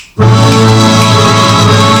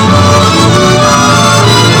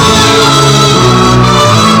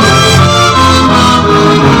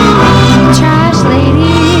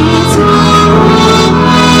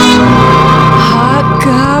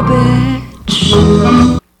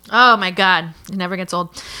Oh my God. It never gets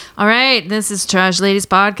old. All right. This is Trash Ladies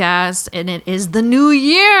Podcast, and it is the new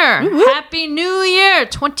year. Woo-hoo. Happy New Year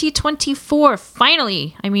 2024.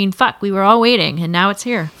 Finally. I mean, fuck, we were all waiting, and now it's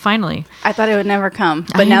here. Finally. I thought it would never come.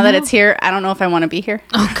 But now that it's here, I don't know if I want to be here.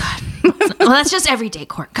 Oh, God. Well, that's just everyday,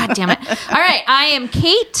 Court. God damn it. All right. I am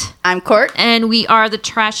Kate. I'm Court. And we are the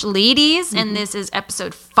Trash Ladies, and this is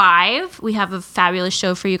episode 5. We have a fabulous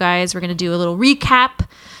show for you guys. We're going to do a little recap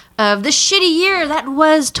of the shitty year that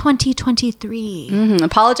was 2023.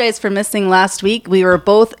 Apologize for missing last week. We were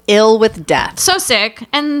both ill with death. So sick,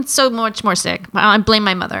 and so much more sick. I blame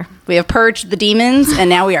my mother. We have purged the demons, and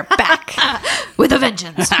now we are back. With a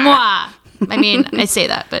vengeance. Mwah. I mean, I say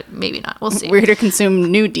that, but maybe not. We'll see. We're here to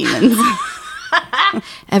consume new demons.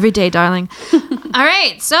 Every day, darling. All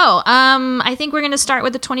right, so I think we're going to start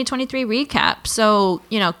with the 2023 recap. So,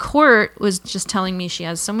 Court was just telling me she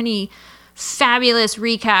has so many fabulous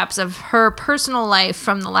recaps of her personal life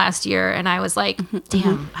from the last year, and I was like,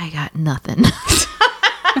 damn, I got nothing.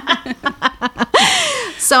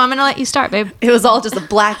 So I'm gonna let you start, babe. It was all just a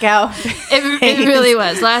blackout. It really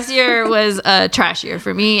was. Last year was a trash year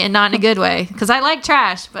for me, and not in a good way, because I like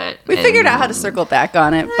trash, but we figured out how to circle back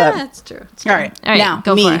on it. But that's true. All right, now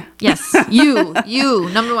go me. for it. Yes, you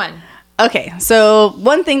number one. Okay, so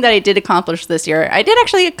one thing that I did accomplish this year, I did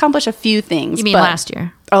actually accomplish a few things. You mean last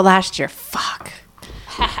year? Oh, last year. Fuck.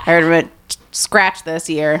 I heard it. Scratch this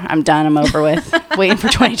year. I'm done. I'm over with. Waiting for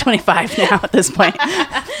 2025 now at this point.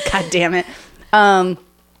 God damn it. I'm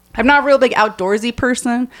not a real big outdoorsy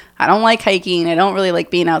person. I don't like hiking. I don't really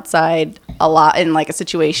like being outside a lot in like a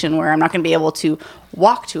situation where I'm not going to be able to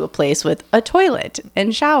walk to a place with a toilet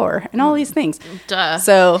and shower and all these things. Duh.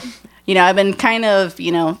 So, I've been kind of,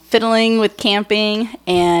 fiddling with camping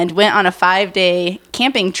and went on a 5-day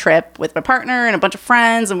camping trip with my partner and a bunch of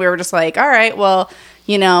friends. And we were just like, all right, well,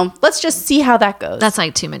 let's just see how that goes. That's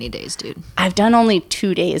like too many days, dude. I've done only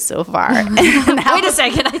 2 days so far. Wait a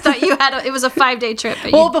second. I thought you had it was a 5-day trip.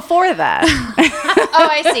 Well, before that. Oh,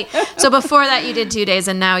 I see. So before that you did 2 days,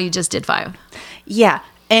 and now you just did 5. Yeah.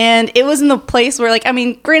 And it was in the place where,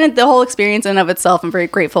 granted, the whole experience in and of itself, I'm very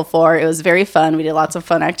grateful for. It was very fun. We did lots of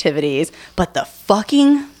fun activities. But the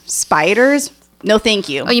fucking spiders, no thank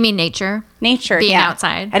you. Oh, you mean nature? Nature, being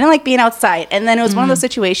outside. I didn't like being outside. And then it was one of those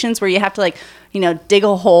situations where you have to, dig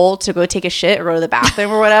a hole to go take a shit or go to the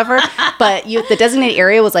bathroom or whatever. But the designated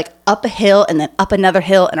area was, up a hill and then up another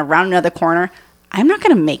hill and around another corner. I'm not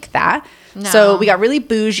going to make that. No. So we got really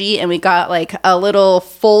bougie, and we got a little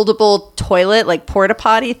foldable toilet, porta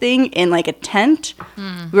potty thing in a tent.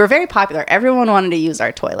 We were very popular. Everyone wanted to use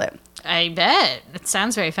our toilet. I bet. It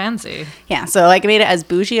sounds very fancy. Yeah. So I made it as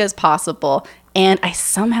bougie as possible, and I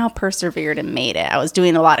somehow persevered and made it. I was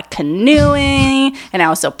doing a lot of canoeing, and I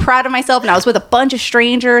was so proud of myself. And I was with a bunch of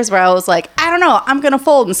strangers where I was like, I don't know, I'm going to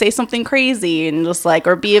fold and say something crazy and just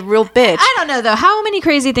or be a real bitch. I don't know, though. How many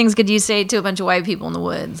crazy things could you say to a bunch of white people in the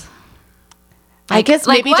woods? I guess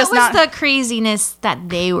maybe just not. What was the craziness that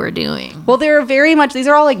they were doing? Well, they were very much, these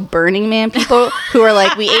are all Burning Man people who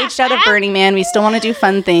are we aged out of Burning Man. We still want to do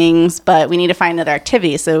fun things, but we need to find another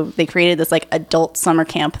activity. So they created this adult summer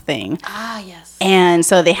camp thing. Ah, yes. And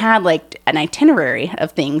so they had an itinerary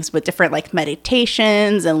of things with different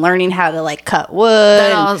meditations and learning how to cut wood.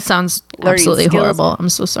 That all sounds absolutely horrible. I'm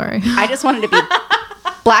so sorry. I just wanted to be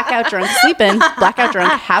blackout drunk, sleep in, blackout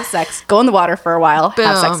drunk, have sex, go in the water for a while, Boom.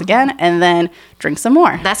 Have sex again, and then drink some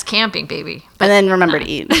more. That's camping, baby. And then remember to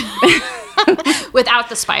eat. Without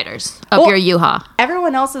the spiders of your yuha.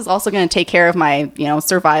 Everyone else is also going to take care of my,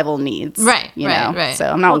 survival needs. Right, right. So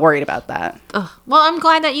I'm not worried about that. Well, I'm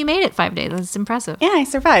glad that you made it 5 days. That's impressive. Yeah, I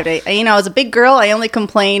survived. I was a big girl. I only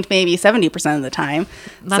complained maybe 70% of the time.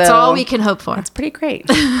 That's all we can hope for. That's pretty great.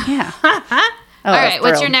 Yeah. All right,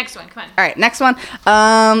 what's your next one? Come on. All right, next one.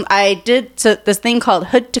 I did this thing called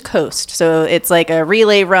Hood to Coast. So it's a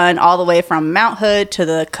relay run all the way from Mount Hood to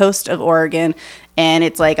the coast of Oregon. And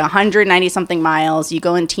it's 190-something miles. You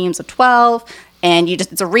go in teams of 12, and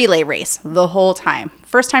it's a relay race the whole time.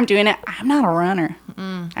 First time doing it, I'm not a runner.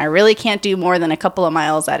 I really can't do more than a couple of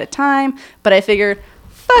miles at a time. But I figured,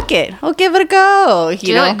 fuck it, I'll give it a go.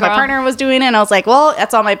 My partner was doing it, and I was like, well,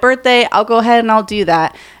 that's on my birthday. I'll go ahead and I'll do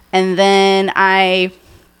that. And then I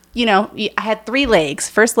had 3 legs.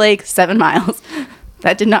 First leg, 7 miles.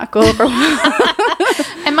 That did not go over well.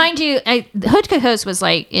 And mind you, Hood to Coast was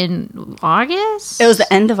in August? It was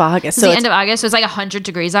the end of August. So the end of August. It was 100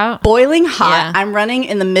 degrees out. Boiling hot. Yeah. I'm running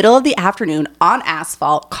in the middle of the afternoon on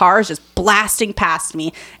asphalt. Cars just blasting past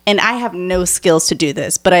me. And I have no skills to do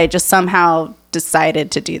this, but I just somehow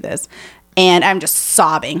decided to do this. And I'm just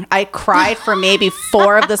sobbing. I cried for maybe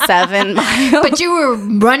 4 of the 7 miles. But you were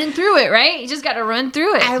running through it, right? You just got to run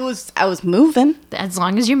through it. I was moving. As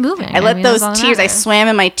long as you're moving. I let those tears, I swam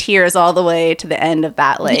in my tears all the way to the end of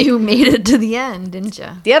that leg. You made it to the end, didn't you?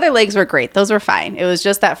 The other legs were great. Those were fine. It was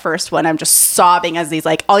just that first one. I'm just sobbing as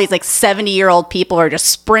all these 70-year-old people are just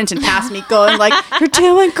sprinting past me going like, you're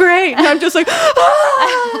doing great. And I'm just like, what did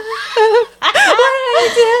I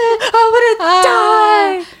do? I want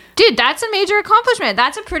to die. Dude, that's a major accomplishment.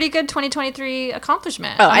 That's a pretty good 2023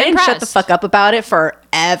 accomplishment. Oh, I didn't shut the fuck up about it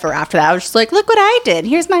forever after that. I was just like, look what I did.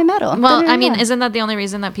 Here's my medal. Well, I mean, isn't that the only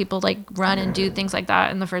reason that people run and do things like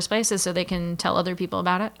that in the first place is so they can tell other people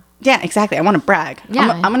about it? Yeah, exactly. I want to brag.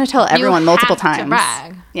 Yeah. I'm going to tell everyone multiple times. To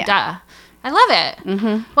brag. Yeah. Duh. I love it.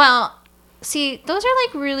 Mm-hmm. Well, see, those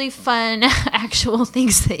are really fun actual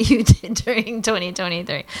things that you did during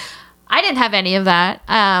 2023. I didn't have any of that.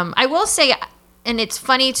 I will say... And it's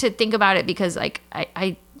funny to think about it because,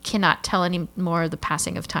 I cannot tell any more of the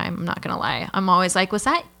passing of time. I'm not going to lie. I'm always like, was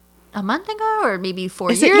that a month ago or maybe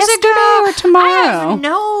 4 years ago? Or tomorrow? I have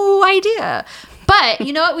no idea. But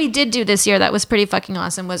you know what we did do this year that was pretty fucking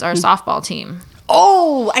awesome was our softball team.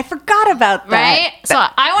 Oh, I forgot about that. Right? So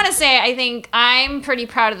I want to say I think I'm pretty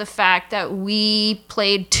proud of the fact that we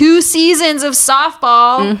played 2 seasons of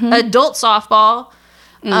softball, adult softball.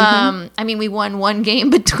 Mm-hmm. We won 1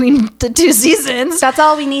 game between the 2 seasons. That's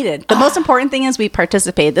all we needed. The most important thing is we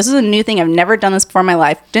participated. This is a new thing. I've never done this before in my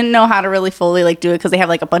life. Didn't know how to really fully do it because they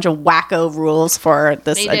have a bunch of wacko rules for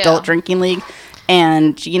this adult drinking league.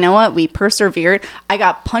 And you know what? We persevered. I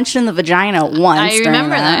got punched in the vagina once. I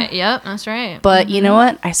remember that. Yep, that's right. But you know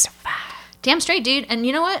what? I survived. Damn straight, dude. And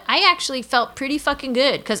you know what? I actually felt pretty fucking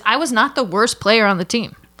good because I was not the worst player on the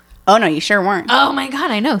team. Oh, no, you sure weren't. Oh, my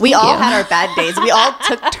God, I know. We all had our bad days. We all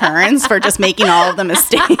took turns for just making all of the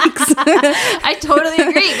mistakes. I totally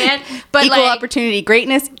agree, man. But equal opportunity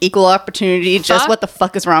greatness, equal opportunity just what the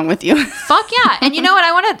fuck is wrong with you? Fuck yeah. And you know what?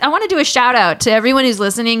 I want to do a shout out to everyone who's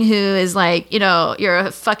listening who is you're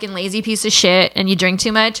a fucking lazy piece of shit and you drink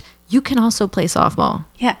too much. You can also play softball.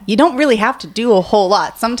 Yeah, you don't really have to do a whole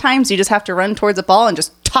lot. Sometimes you just have to run towards a ball and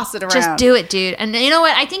just toss it around. Just do it, dude. And you know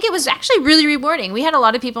what? I think it was actually really rewarding. We had a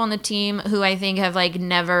lot of people on the team who I think have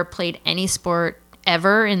never played any sport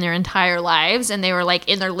ever in their entire lives. And they were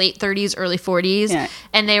in their late 30s, early 40s. Yeah.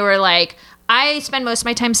 And they were I spend most of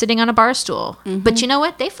my time sitting on a bar stool. Mm-hmm. But you know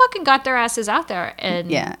what? They fucking got their asses out there.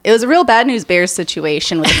 And yeah, it was a real Bad News Bears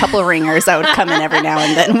situation with a couple of ringers that would come in every now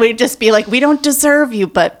and then. We'd just be like, we don't deserve you,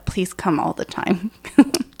 but please come all the time.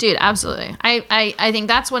 Dude, absolutely. I think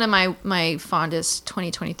that's one of my fondest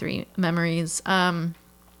 2023 memories. Like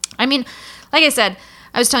I said,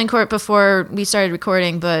 I was telling Court before we started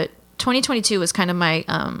recording, but 2022 was kind of my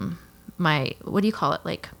what do you call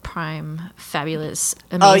it? Prime, fabulous,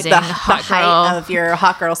 amazing, hot girl. Height of your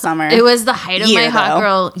hot girl summer. It was the height of my hot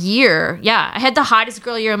girl year. Yeah, I had the hottest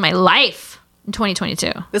girl year of my life in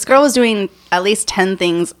 2022. This girl was doing at least 10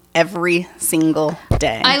 things every single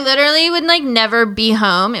day. I literally would never be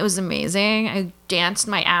home. It was amazing. I danced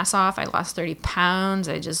my ass off. I lost 30 pounds.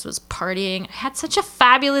 I just was partying. I had such a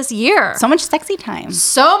fabulous year. So much sexy time.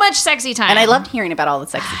 So much sexy time. And I loved hearing about all the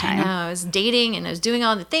sexy time. I know. I was dating and I was doing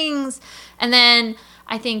all the things. And then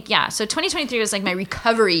I think, so 2023 was my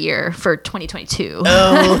recovery year for 2022.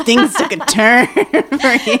 Oh, things took a turn for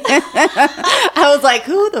you. I was like,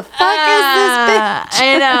 who the fuck is this bitch?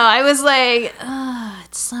 I know. I was like,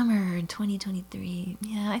 it's summer in 2023.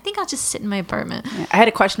 Yeah, I think I'll just sit in my apartment. Yeah, I had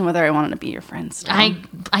a question whether I wanted to be your friend still.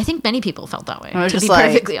 I think many people felt that way, I was to just be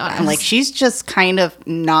perfectly honest. I'm like, she's just kind of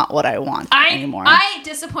not what I want anymore. I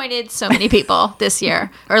disappointed so many people this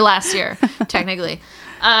year, or last year, technically.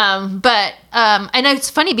 And it's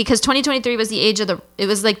funny because 2023 was the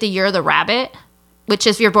the year of the rabbit, which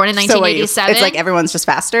if you're born in 1987. It's everyone's just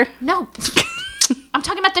faster? No. I'm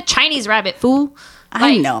talking about the Chinese rabbit, fool.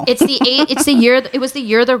 I know. It was the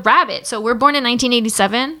year of the rabbit. So we're born in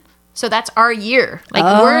 1987. So that's our year.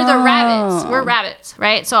 We're the rabbits. We're rabbits,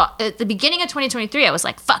 right? So at the beginning of 2023, I was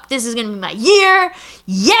like, fuck, this is going to be my year.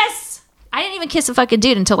 Yes. I didn't even kiss a fucking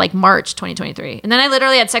dude until March 2023. And then I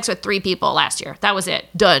literally had sex with 3 people last year. That was it.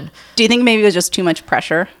 Done. Do you think maybe it was just too much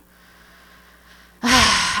pressure?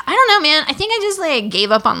 I don't know, man. I think I just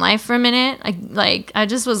gave up on life for a minute. I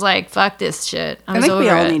just was like, fuck this shit. I think we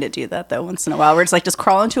all need to do that though once in a while. Where it's just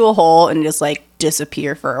crawl into a hole and just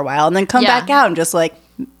disappear for a while and then come back out and just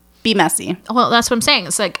be messy. Well, that's what I'm saying.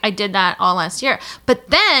 It's I did that all last year. But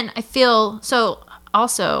then I feel so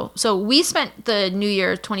we spent the New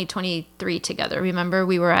Year 2023 together. Remember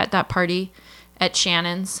we were at that party at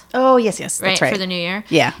Shannon's? Oh, yes, that's right. For the New Year.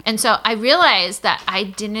 Yeah. And so I realized that I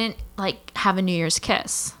didn't have a New Year's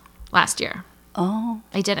kiss. last year. Oh.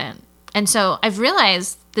 I didn't. And so I've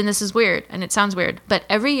realized, then this is weird, and it sounds weird, but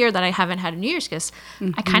every year that I haven't had a New Year's kiss,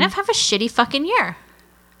 I kind of have a shitty fucking year.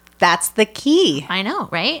 That's the key. I know,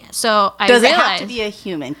 right? So I Does realized, it have to be a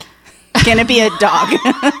human? Can it be a dog?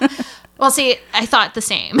 well, see, I thought the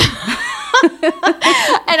same.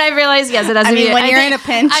 And I realized, yes, it has to be. When you're in a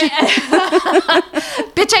pinch.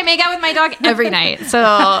 Bitch, I make out with my dog every night. So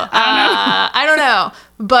I don't know.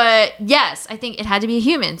 But yes, I think it had to be a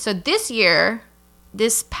human. So this year,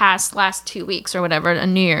 this past last 2 weeks or whatever,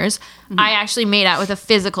 on New Year's, I actually made out with a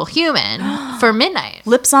physical human for midnight.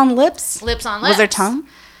 Lips on lips? Lips on lips. Was there tongue?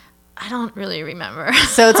 I don't really remember.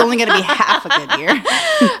 So it's only going to be half a good year.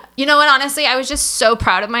 You know what? Honestly, I was just so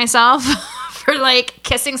proud of myself for like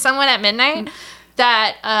kissing someone at midnight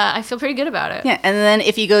that I feel pretty good about it. Yeah, and then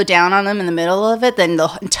if you go down on them in the middle of it, then the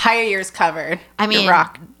entire year's covered. I mean,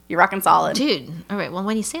 you're rocking solid. Dude, all right. Well,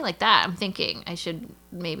 when you say it like that, I'm thinking I should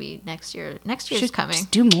maybe next year's coming.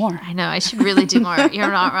 Just do more. I know. I should really do more.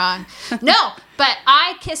 You're not wrong. No, but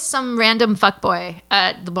I kissed some random fuckboy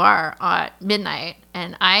at the bar at midnight,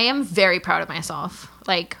 and I am very proud of myself.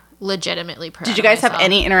 Like, legitimately proud. Did you guys have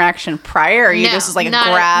any interaction prior, or you just was like a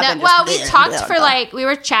grab? And well, we talked for like, we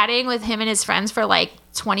were chatting with him and his friends for like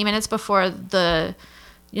 20 minutes before the,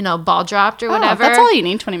 ball dropped or whatever. That's all you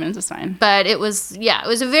need. 20 minutes is fine. But it was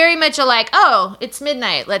very much a like, oh, it's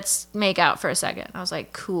midnight. Let's make out for a second. I was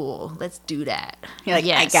like, cool, let's do that. You're like,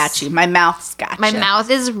 yes. I got you. My mouth's got you. My mouth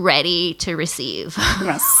is ready to receive. I'm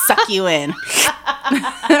going to suck you in.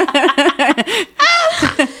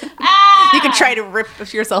 You can try to rip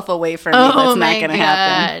yourself away from me. That's not going to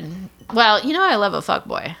happen. Well, I love a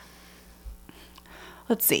fuckboy.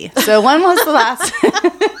 Let's see. So when was the last?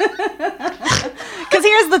 Because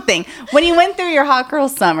here's the thing. When you went through your hot girl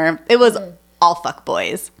summer, it was all fuck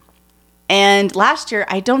boys. And last year,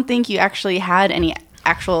 I don't think you actually had any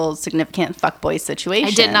actual significant fuck boy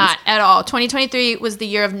situations. I did not at all. 2023 was the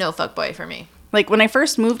year of no fuck boy for me. Like, when I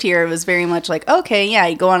first moved here, it was very much like, okay, yeah,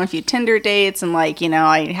 you go on a few Tinder dates and, like,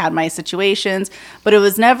 I had my situations. But it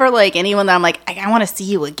was never, like, anyone that I'm like, I want to see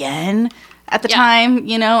you again at the time,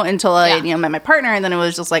 until I, met my partner. And then it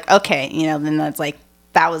was just like, okay, then that's like,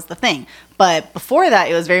 that was the thing. But before that,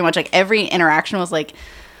 it was very much like every interaction was like,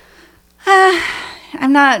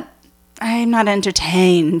 I'm not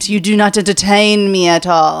entertained. You do not entertain me at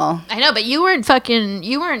all. I know, but you weren't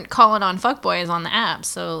calling on fuckboys on the app,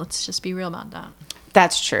 so let's just be real about that.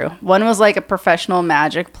 That's true. One was like a professional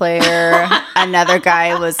Magic player. Another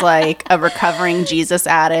guy was like a recovering Jesus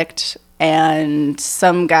addict. And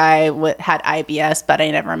some guy had IBS, but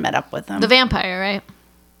I never met up with him. The vampire, right?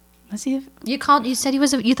 Was he? You thought he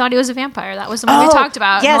was a vampire. That was the one we talked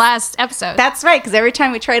about in the last episode. That's right. Because every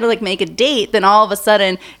time we try to like make a date, then all of a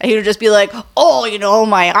sudden he would just be like, "Oh,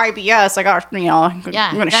 my IBS. I got, I'm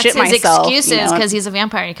going to shit myself." That's his excuses because he's a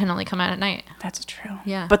vampire. He can only come out at night. That's true.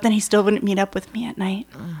 Yeah. But then he still wouldn't meet up with me at night.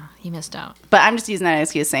 He missed out. But I'm just using that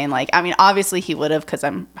excuse, saying like, I mean, obviously he would have because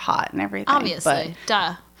I'm hot and everything. Obviously,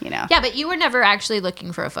 duh. Yeah, but you were never actually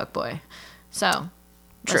looking for a fuckboy, so.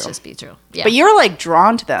 Let's just be true. Yeah. But you're like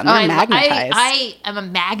drawn to them. You're magnetized. I am a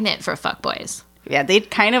magnet for fuckboys. Yeah, they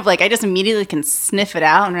kind of like, I just immediately can sniff it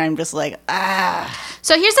out and I'm just like, ah.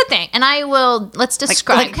 So here's the thing, and let's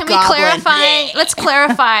describe, like can goblin. We clarify, let's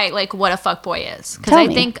clarify like what a fuckboy is. Because I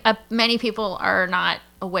think many people are not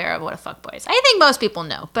aware of what a fuckboy is. I think most people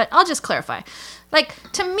know, but I'll just clarify. Like,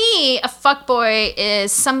 to me, a fuckboy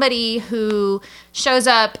is somebody who shows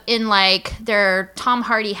up in, like, their Tom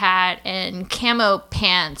Hardy hat and camo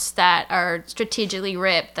pants that are strategically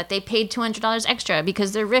ripped, that they paid $200 extra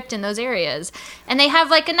because they're ripped in those areas. And they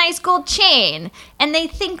have, like, a nice gold chain. And they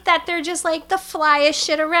think that they're just, like, the flyest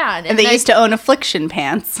shit around. And they used to own Affliction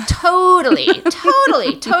pants. Totally.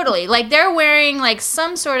 Like, they're wearing, like,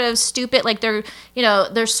 some sort of stupid, like, their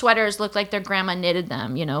sweaters look like their grandma knitted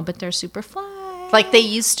them, but they're super fly. Like, they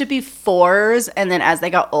used to be 4s, and then as they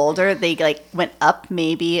got older, they, like, went up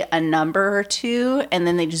maybe a number or 2, and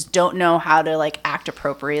then they just don't know how to, like, act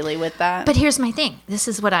appropriately with that. But here's my thing. This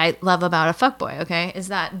is what I love about a fuckboy, okay? Is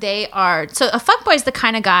that they are... So a fuckboy is the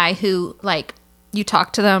kind of guy who, like, you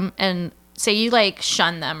talk to them and say you, like,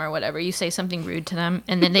 shun them or whatever. You say something rude to them,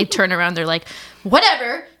 and then they turn around, they're like,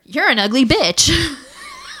 whatever, you're an ugly bitch.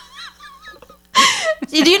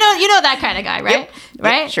 You know that kind of guy, right? Yep.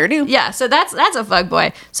 Right? Yep, sure do. Yeah, so that's a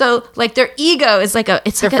fuckboy. So like their ego is like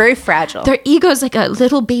they're very fragile. Their ego is like a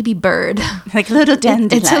little baby bird. Like a little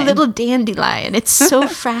dandelion. It's a little dandelion. It's so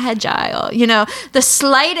fragile. The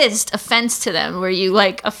slightest offense to them where you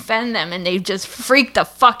like offend them and they just freak the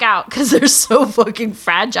fuck out because they're so fucking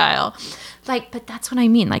fragile. Like, but that's what I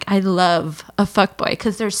mean. Like, I love a fuckboy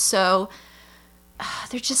because they're so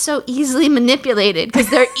they're just so easily manipulated because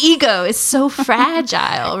their ego is so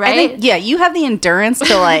fragile, right? Yeah, you have the endurance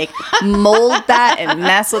to like mold that and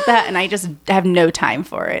mess with that, and I just have no time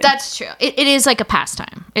for it. That's true. It is like a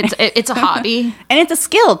pastime. It's a hobby. And it's a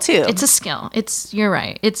skill too. It's a skill. You're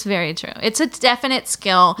right. It's very true. It's a definite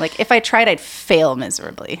skill. Like if I tried, I'd fail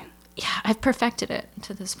miserably. Yeah, I've perfected it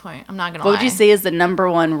to this point. I'm not gonna lie. What would you say is the number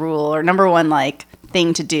one rule or number one like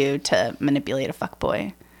thing to do to manipulate a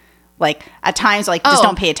fuckboy? Like at times, like just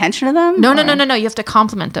don't pay attention to them. No. You have to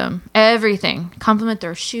compliment them. Everything. Compliment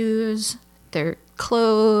their shoes, their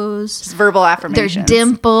clothes, just verbal affirmations, their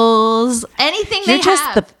dimples, anything they have. You're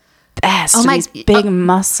just the best. Oh my! These big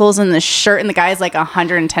muscles in the shirt, and the guy's like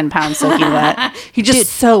 110 pounds soaking wet. He's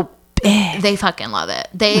just so big. They fucking love it.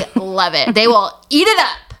 They love it. They will eat it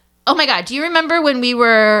up. Oh my God, do you remember when we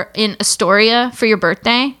were in Astoria for your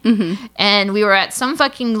birthday? Mm-hmm. And we were at some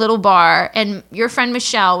fucking little bar, and your friend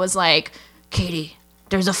Michelle was like, Katie,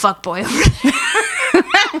 there's a fuckboy over there.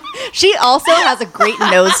 She also has a great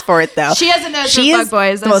nose for it, though. She has a nose for She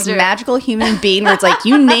fuckboys. is the most magical human being where it's like,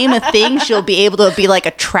 you name a thing, she'll be able to be like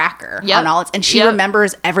a tracker on all its, and she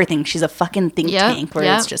remembers everything. She's a fucking think tank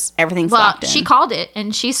where it's just everything's locked in. She called it,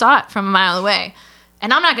 and she saw it from a mile away.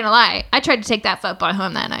 And I'm not going to lie. I tried to take that fuckboy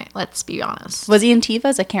home that night. Let's be honest. Was he in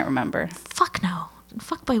Tevas? I can't remember. Fuck no.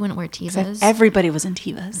 Fuckboy wouldn't wear Tevas. Everybody was in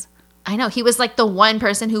Tevas. I know. He was like the one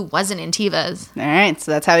person who wasn't in Tevas. All right. So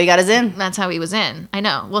that's how he got us in. That's how he was in. I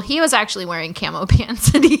know. Well, he was actually wearing camo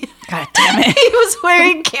pants. And God damn it. He was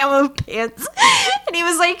wearing camo pants. And he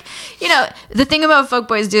was like, the thing about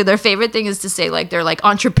fuckboys, dude, their favorite thing is to say like they're like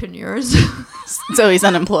entrepreneurs. So he's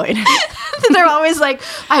unemployed. They're always like,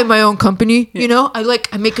 I have my own company,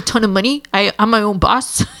 I make a ton of money. I'm my own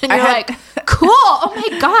boss. And you're like, cool. Oh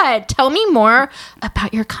my God. Tell me more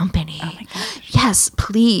about your company. Oh my gosh. Yes,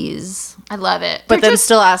 please. I love it. But then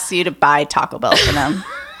still asks you to buy Taco Bell for them.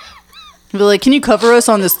 Be like, can you cover us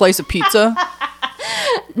on this slice of pizza?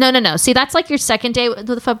 No. See, that's like your second date with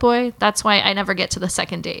the fuckboy. That's why I never get to the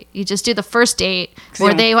second date. You just do the first date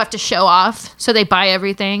where they have to show off. So they buy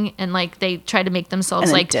everything and like they try to make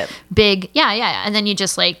themselves like dip. Big. Yeah. And then you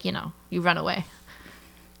just like, you run away.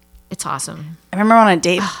 It's awesome. I remember on a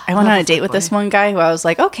date, I went on a date with this one guy who I was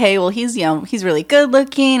like, okay, well, he's really good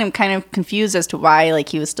looking. I'm kind of confused as to why like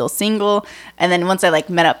he was still single. And then once I like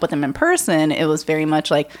met up with him in person, it was very much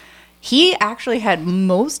like, he actually had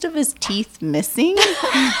most of his teeth missing.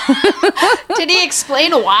 Did he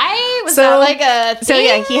explain why? Was that like a thing? So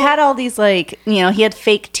yeah, he had all these like, he had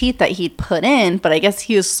fake teeth that he'd put in, but I guess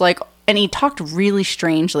he was like, and he talked really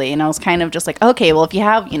strangely, and I was kind of just like, okay, well, if you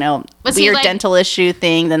have, weird dental issue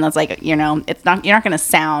thing, then that's like, you're not going to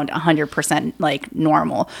sound 100% like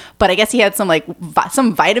normal. But I guess he had some like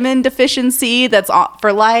some vitamin deficiency that's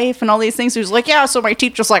for life and all these things. So he was like, yeah, so my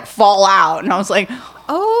teeth just like fall out, and I was like,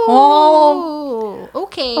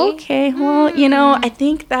 okay. Well, I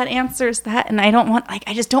think that answers that, and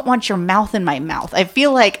I just don't want your mouth in my mouth. I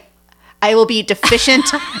feel like I will be deficient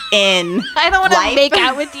in I don't want to make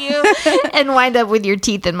out with you and wind up with your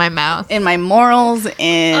teeth in my mouth. In my morals,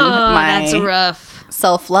 in my that's rough.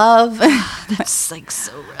 Self-love. That's like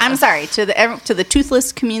so rough. I'm sorry to the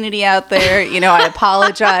toothless community out there. I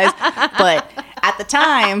apologize, but at the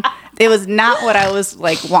time, it was not what I was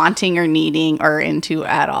like wanting or needing or into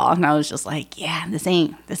at all. And I was just like, yeah, this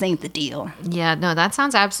ain't the deal. Yeah, no, that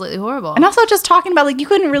sounds absolutely horrible. And also just talking about like, you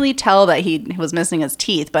couldn't really tell that he was missing his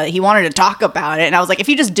teeth, but he wanted to talk about it. And I was like, if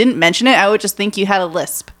you just didn't mention it, I would just think you had a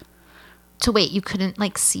lisp. So wait, you couldn't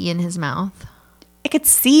like see in his mouth? I could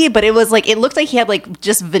see, but it was like, it looked like he had like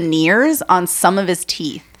just veneers on some of his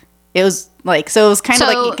teeth. It was like, so it was kind of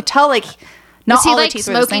like, you could tell like, not all the teeth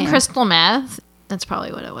were the same. Was he like smoking crystal meth? That's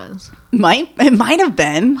probably what it was. It might have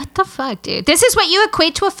been. What the fuck, dude? This is what you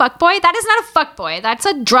equate to a fuckboy? That is not a fuckboy. That's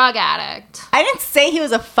a drug addict. I didn't say he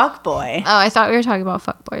was a fuckboy. Oh, I thought we were talking about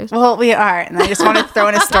fuckboys. Well, we are, and I just wanted to throw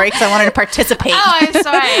in a story because I wanted to participate. Oh, I'm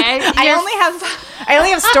sorry. I only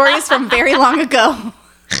have stories from very long ago.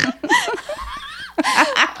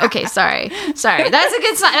 Okay, sorry. That's a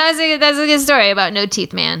good. That's a good story about no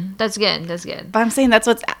teeth, man. That's good. But I'm saying that's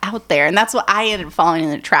what's out there, and that's what I ended up falling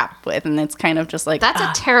in the trap with, and it's kind of just like that's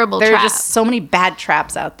a terrible. There trap. are just so many bad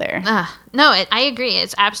traps out there. I agree.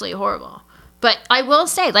 It's absolutely horrible. But I will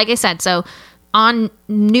say, like I said, so on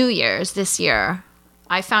New Year's this year,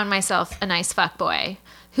 I found myself a nice fuckboy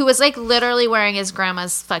who was like literally wearing his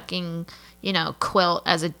grandma's fucking quilt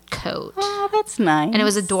as a coat. Oh, that's nice. And it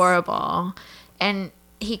was adorable. And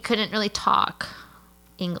he couldn't really talk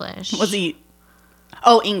English. Was he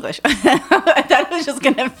Oh, English. I thought I was just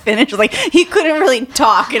going to finish. Like, he couldn't really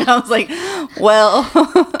talk. And I was like, well.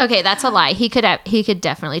 Okay, that's a lie. He could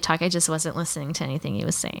definitely talk. I just wasn't listening to anything he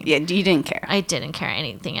was saying. Yeah, you didn't care. I didn't care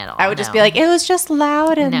anything at all. I would just be like, it was just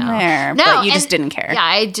loud in there. No, but you just didn't care. Yeah,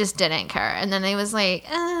 I just didn't care. And then he was like,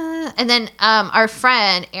 And then our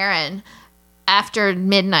friend, Aaron, after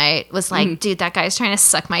midnight was like, dude, that guy's trying to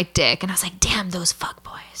suck my dick. And I was like, damn, those fuck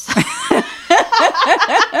boys.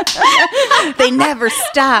 They never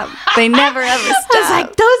stop. They never ever stop. I was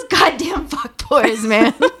like, those goddamn fuck boys,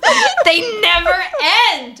 man. They never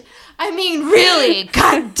end. I mean, really,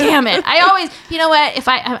 god damn it. I always, you know what? If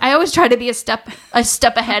I always try to be a step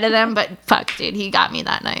ahead of them, but fuck, dude, he got me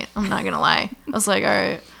that night. I'm not gonna lie. I was like, all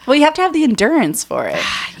right. Well, you have to have the endurance for it.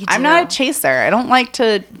 I'm not a chaser. I don't like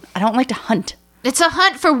to hunt. It's a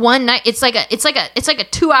hunt for one night. It's like a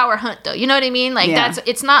 2-hour hunt though. You know what I mean? Like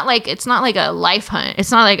it's not like a life hunt. It's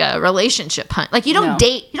not like a relationship hunt. Like you don't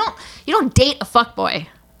date a fuckboy.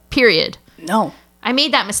 Period. No. I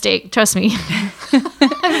made that mistake. Trust me.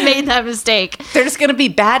 I made that mistake. They're just gonna be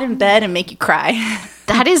bad in bed and make you cry.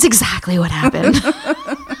 That is exactly what happened.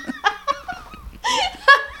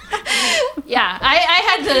 Yeah,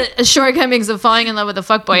 I had the shortcomings of falling in love with a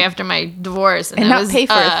fuckboy after my divorce, and not pay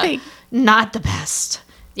for a thing. Not the best.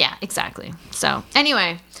 Yeah, exactly. So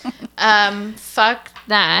anyway, fuck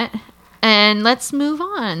that, and let's move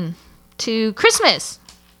on to Christmas.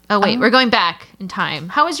 Oh wait, we're going back in time.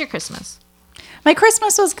 How was your Christmas? My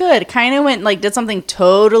Christmas was good. Kind of did something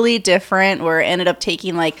totally different where I ended up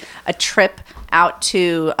taking like a trip out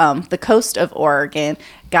to the coast of Oregon.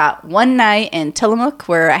 Got one night in Tillamook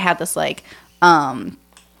where I had this like, I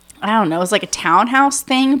don't know, it was like a townhouse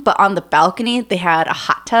thing, but on the balcony they had a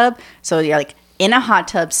hot tub. So you're like in a hot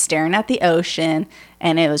tub staring at the ocean,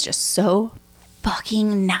 and it was just so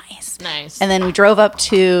fucking nice. Nice. And then we drove up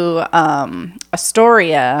to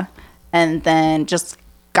Astoria and then just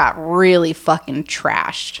got really fucking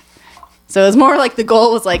trashed. So it was more like the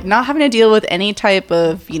goal was like not having to deal with any type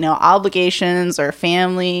of, obligations or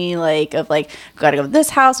family, like of like, got to go to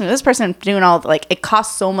this house and this person doing all, like, it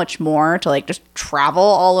costs so much more to like just travel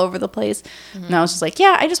all over the place. Mm-hmm. And I was just like,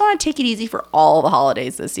 yeah, I just want to take it easy for all the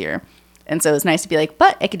holidays this year. And so it was nice to be like,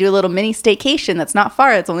 but I could do a little mini staycation that's not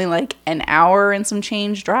far. It's only like an hour and some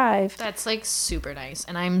change drive. That's like super nice.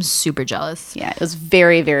 And I'm super jealous. Yeah, it was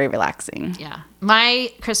very, very relaxing. Yeah.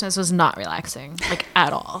 My Christmas was not relaxing, like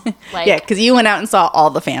at all. Like, yeah, because you went out and saw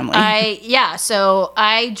all the family. So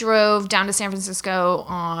I drove down to San Francisco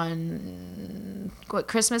on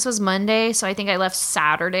Christmas was Monday, so I think I left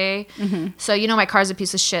Saturday. Mm-hmm. So my car's a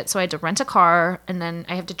piece of shit, so I had to rent a car, and then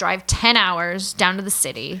I have to drive 10 hours down to the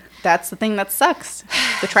city. That's the thing that sucks,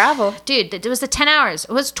 the travel. Dude, it was the 10 hours.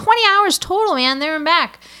 It was 20 hours total, man, there and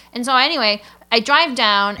back. And so anyway, I drive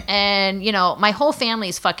down, and my whole family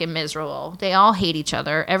is fucking miserable. They all hate each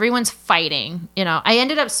other. Everyone's fighting. I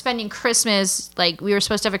ended up spending Christmas, like we were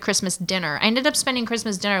supposed to have a Christmas dinner. I ended up spending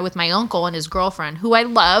Christmas dinner with my uncle and his girlfriend, who I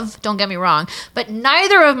love, don't get me wrong, but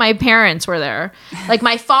neither of my parents were there. Like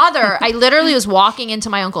my father, I literally was walking into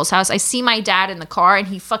my uncle's house. I see my dad in the car, and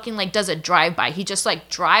he fucking like does a drive-by. He just like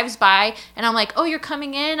drives by, and I'm like, oh, you're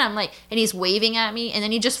coming in? I'm like, and he's waving at me, and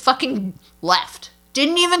then he just fucking left.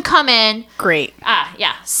 Didn't even come in. Great.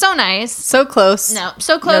 Yeah. So nice. So close. No,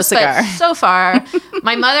 so close, no cigar. But so far.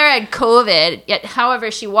 My mother had COVID, yet, however,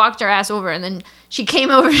 she walked her ass over, and then she came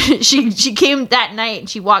over. She came that night, and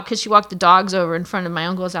she walked the dogs over in front of my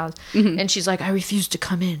uncle's house, mm-hmm. and she's like, I refuse to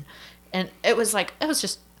come in. And it was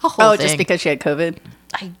just a whole thing. Oh, just because she had COVID?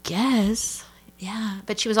 I guess. Yeah,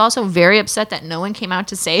 but she was also very upset that no one came out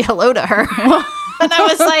to say hello to her. And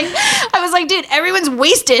I was like, dude, everyone's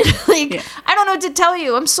wasted. I don't know what to tell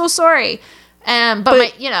you. I'm so sorry.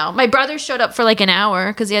 But my brother showed up for like an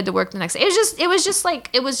hour because he had to work the next day.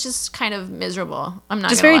 It was just kind of miserable. I'm not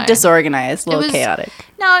just gonna very lie. Disorganized, a little chaotic.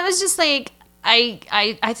 No, it was just like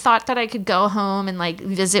I thought that I could go home and like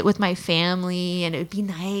visit with my family and it would be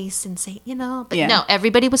nice and say, but no,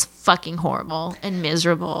 everybody was fucking horrible and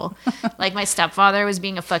miserable. Like my stepfather was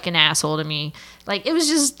being a fucking asshole to me. Like it was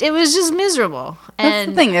just miserable. And that's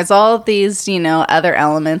the thing. There's all of these, other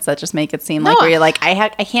elements that just make it seem like where you're like,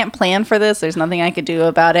 I can't plan for this. There's nothing I could do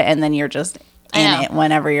about it. And then you're just in it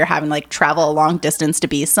whenever you're having like travel a long distance to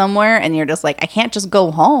be somewhere, and you're just like, I can't just go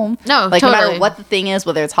home. No, like totally. No matter what the thing is,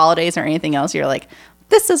 whether it's holidays or anything else, you're like,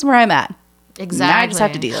 this is where I'm at. Exactly. Now I just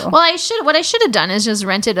have to deal. Well, what I should have done is just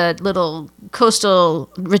rented a little coastal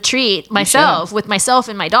retreat myself with myself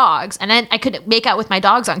and my dogs, and then I could make out with my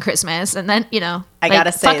dogs on Christmas, and then I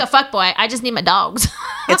gotta say, fuck a fuckboy. I just need my dogs.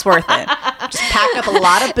 It's worth it. Just pack up a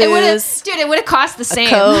lot of booze. It would have cost the same.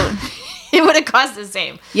 Coat. It would have cost the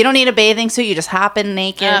same. You don't need a bathing suit. You just hop in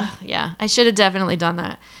naked. Yeah, I should have definitely done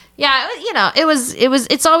that. Yeah,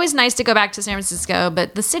 it's always nice to go back to San Francisco,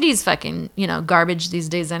 but the city's fucking, garbage these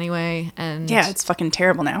days anyway. And yeah, it's fucking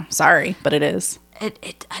terrible now. Sorry, but it is.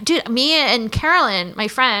 Dude, me and Carolyn, my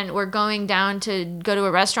friend, were going down to go to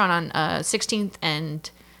a restaurant on 16th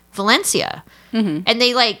and Valencia. Mm-hmm. And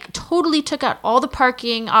they totally took out all the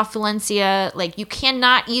parking off Valencia. You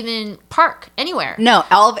cannot even park anywhere. No,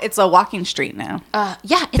 it's a walking street now.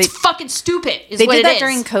 Yeah, it's fucking stupid. They did that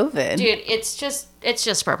during COVID. Dude, it's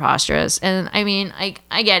just preposterous. And I mean,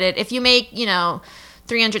 I get it. If you make,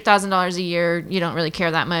 $300,000 a year, you don't really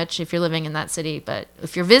care that much if you're living in that city. But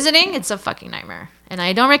if you're visiting, it's a fucking nightmare. And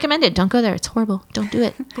I don't recommend it. Don't go there. It's horrible. Don't do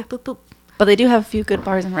it. Boop, boop, boop. But they do have a few good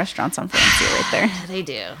bars and restaurants on Valencia right there. They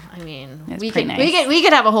do. I mean, it's we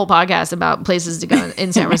could have a whole podcast about places to go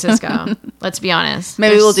in San Francisco. Let's be honest.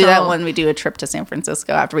 Maybe we'll do that when we do a trip to San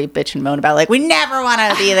Francisco after we bitch and moan about we never want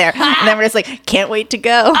to be there. And then we're just can't wait to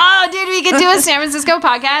go. Oh, dude, we could do a San Francisco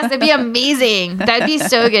podcast. That'd be amazing. That'd be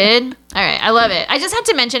so good. All right. I love it. I just had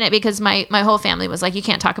to mention it because my whole family was like, you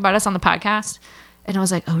can't talk about us on the podcast. And I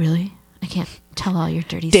was like, oh, really? I can't tell all your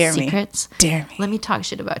dirty secrets. Dare me. Let me talk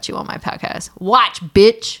shit about you on my podcast. Watch,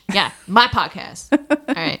 bitch. Yeah, my podcast.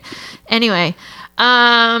 All right. Anyway,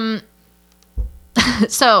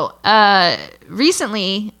 so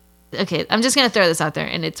recently, okay, I'm just gonna throw this out there,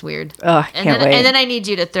 and it's weird. Oh, I can't wait. And then I need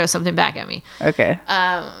you to throw something back at me. Okay.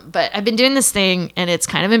 But I've been doing this thing, and it's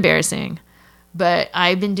kind of embarrassing. But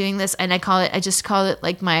I've been doing this, and I just call it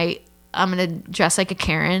I'm gonna dress like a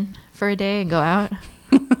Karen for a day and go out.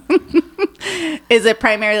 Is it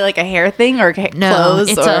primarily a hair thing or clothes? No,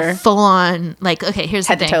 it's a full-on, okay, here's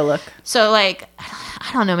the thing. Head to toe look. So, I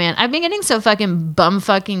don't know, man. I've been getting so fucking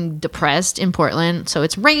depressed in Portland. So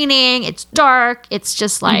it's raining, it's dark, it's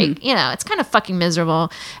just it's kind of fucking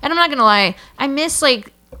miserable. And I'm not gonna lie, I miss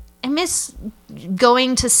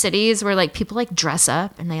going to cities where people dress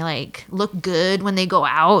up and they look good when they go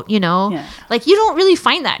out, Yeah. You don't really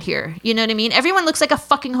find that here. You know what I mean? Everyone looks like a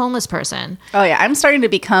fucking homeless person. Oh yeah, I'm starting to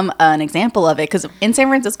become an example of it because in San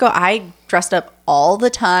Francisco I dressed up all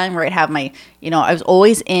the time where I'd have my, I was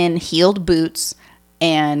always in heeled boots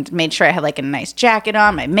and made sure I had a nice jacket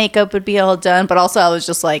on, my makeup would be all done, but also I was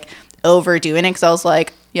just overdoing it because I was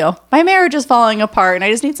my marriage is falling apart and I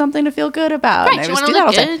just need something to feel good about. Right, and I you just want to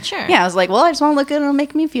look good? Sure. Yeah, I was I just want to look good and it'll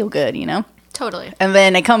make me feel good, Totally. And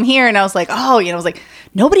then I come here and I was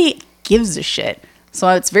nobody gives a shit. So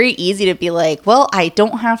it's very easy to be I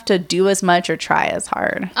don't have to do as much or try as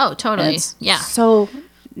hard. Oh, totally. Yeah. So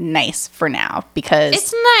nice for now because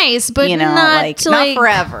it's nice, but not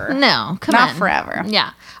forever. No, not forever.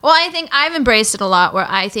 Yeah. Well, I think I've embraced it a lot where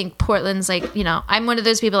I think Portland's I'm one of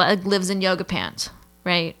those people that lives in yoga pants,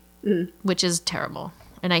 right? Mm. Which is terrible.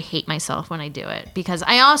 And I hate myself when I do it because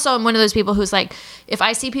I also am one of those people who's if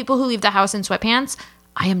I see people who leave the house in sweatpants,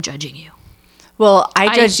 I am judging you. Well,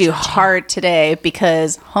 I judged you hard today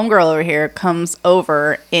because homegirl over here comes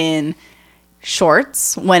over in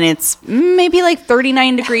shorts when it's maybe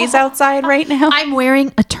 39 degrees outside right now. I'm wearing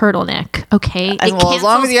a turtleneck, okay? As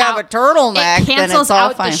long as you have a turtleneck, then it's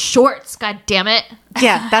all fine. The shorts, god damn it.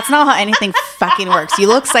 Yeah, that's not how anything fucking works. You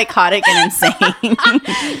look psychotic and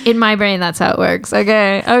insane. In my brain, that's how it works.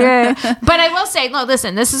 Okay. But I will say, no,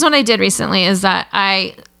 listen, this is what I did recently is that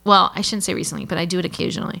I shouldn't say recently, but I do it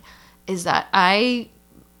occasionally, is that I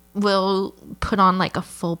will put on a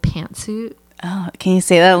full pantsuit. Oh, can you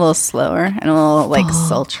say that a little slower and a little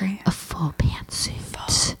sultry? A full pantsuit.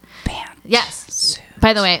 Full pantsuit. Yes.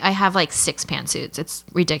 By the way, I have 6 pantsuits. It's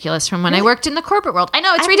ridiculous from when I worked in the corporate world. I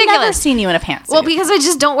know, it's ridiculous. I've never seen you in a pantsuit. Well, because I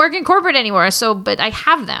just don't work in corporate anymore. But I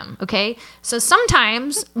have them, okay? So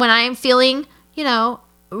sometimes when I'm feeling,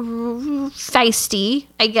 feisty,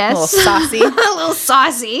 I guess. A little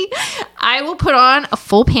saucy. I will put on a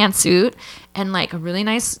full pantsuit and a really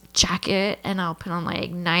nice jacket, and I'll put on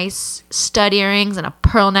nice stud earrings and a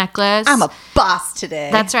pearl necklace. I'm a boss today.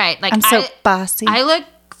 That's right. I'm so bossy. I look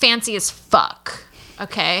fancy as fuck.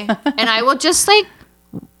 Okay. And I will just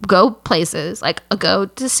go places. I'll go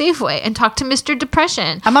to Safeway and talk to Mr.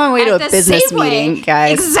 Depression. I'm on my way to a business meeting,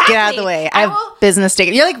 guys. Exactly. Get out of the way. I have business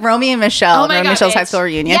tickets. You're like Romy and Michelle. Oh my God, Michelle's high school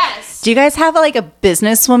reunion. Yes. Do you guys have a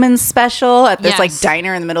businesswoman special at this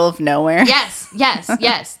diner in the middle of nowhere? Yes.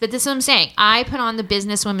 But this is what I'm saying. I put on the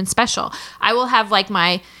businesswoman special. I will have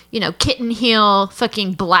my, kitten heel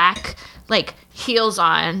fucking black like heels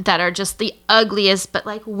on that are just the ugliest, but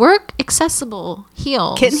like work accessible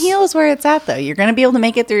heels. Kitten heel is where it's at, though. You're going to be able to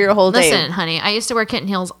make it through your whole day. Listen, honey, I used to wear kitten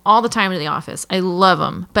heels all the time to the office. I love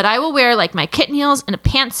them. But I will wear like my kitten heels and a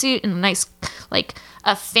pantsuit and a nice, like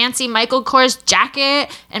a fancy Michael Kors jacket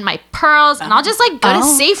and my pearls. And I'll just like go to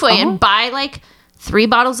Safeway and buy like 3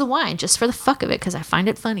 bottles of wine just for the fuck of it because I find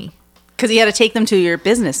it funny. Because you had to take them to your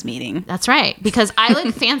business meeting. That's right. Because I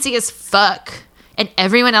look fancy as fuck. And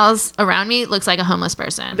everyone else around me looks like a homeless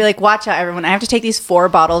person. Be like, watch out, everyone. I have to take these 4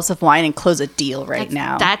 bottles of wine and close a deal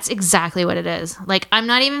now. That's exactly what it is. Like, I'm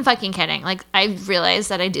not even fucking kidding. Like, I realize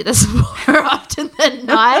that I do this more often than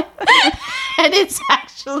not. And it's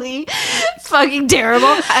actually fucking terrible.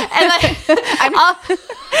 And like, I'm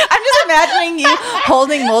just imagining you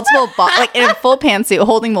holding multiple, like in a full pantsuit,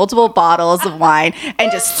 holding multiple bottles of wine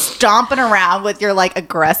and just stomping around with your like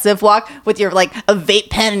aggressive walk with your like a vape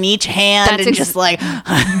pen in each hand and just like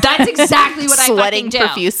that's exactly what I fucking do.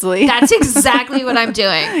 Profusely. That's exactly what I'm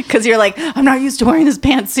doing. Because you're like, I'm not used to wearing this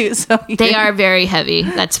pantsuit. So they are very heavy.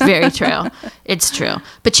 That's very true. It's true.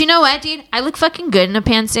 But you know what, dude? I look fucking good in a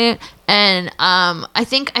pantsuit. And I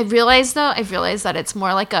think I realized that it's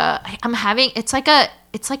more like it's like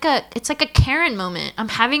a Karen moment. I'm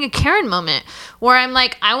having a Karen moment where I'm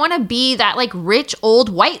like, I want to be that like rich old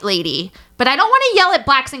white lady, but I don't want to yell at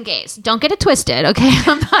blacks and gays. Don't get it twisted, okay?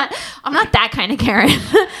 I'm not that kind of Karen.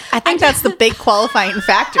 I think that's the big qualifying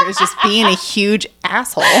factor is just being a huge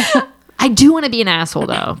asshole. I do want to be an asshole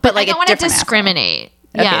though, but like I don't want to discriminate. Asshole.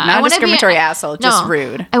 Okay, yeah, not a discriminatory asshole, just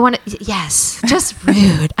rude. Yes, just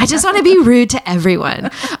rude. I just want to be rude to everyone.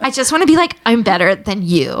 I just want to be like, I'm better than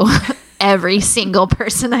you. Every single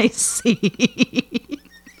person I see.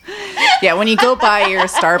 Yeah, when you go buy your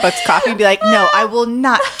Starbucks coffee, be like, no, I will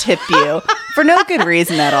not tip you for no good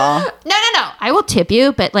reason at all. No. I will tip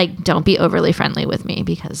you, but like, don't be overly friendly with me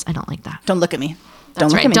because I don't like that. Don't look at me.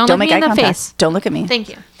 Don't look at me. Don't make eye contact. Face. Don't look at me. Thank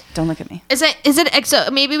you. Don't look at me. Is it? So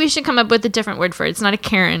maybe we should come up with a different word for it. It's not a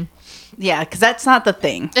Karen. Yeah, because that's not the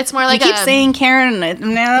thing. It's more like you keep saying Karen. No,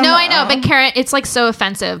 I know, but Karen, it's like so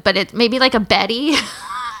offensive. But it maybe like a Betty.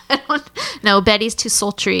 No, Betty's too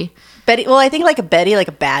sultry. Betty. Well, I think like a Betty, like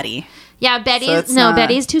a baddie. Yeah,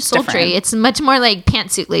 Betty's too sultry. Different. It's much more like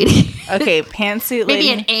pantsuit lady. Okay, pantsuit lady.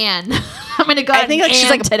 Maybe an Anne. I'm gonna go. I think like she's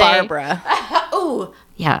like today. Barbara. Ooh.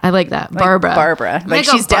 Yeah, I like that. Barbara. Like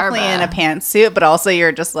she's definitely in a pantsuit, but also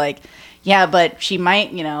you're just like, yeah, but she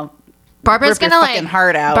might, Barbara's rip gonna your like fucking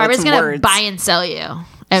heart out. Barbara's gonna words. buy and sell you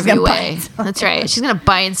every way. That's right. She's gonna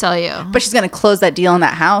buy and sell you. But she's gonna close that deal on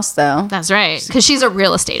that house, though. That's right, because she's a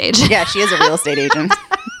real estate agent. Yeah, she is a real estate agent.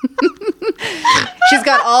 She's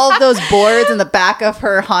got all of those boards in the back of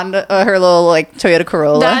her Honda, her little like Toyota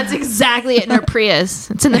Corolla. That's exactly it in her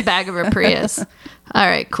Prius. It's in the back of her Prius. All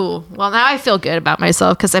right, cool. Well, now I feel good about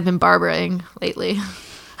myself because I've been barbering lately.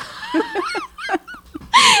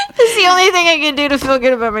 It's the only thing I can do to feel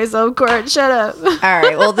good about myself, Court. Shut up. All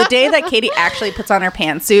right. Well, the day that Katie actually puts on her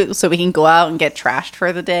pantsuit so we can go out and get trashed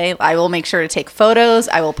for the day, I will make sure to take photos.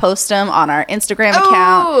 I will post them on our Instagram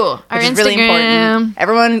account. Our which Instagram. is really important.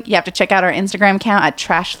 Everyone, you have to check out our Instagram account at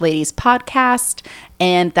Trash Ladies Podcast.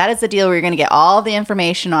 And that is the deal where you're going to get all the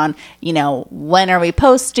information on, when are we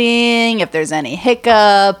posting, if there's any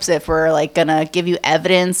hiccups, if we're like going to give you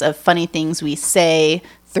evidence of funny things we say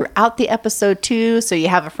throughout the episode too, so you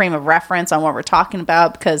have a frame of reference on what we're talking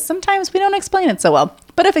about, because sometimes we don't explain it so well.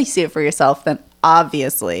 But if you see it for yourself, then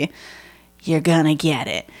obviously you're gonna get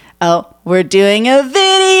it. Oh, we're doing a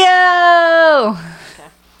video! Okay,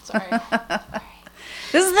 sorry.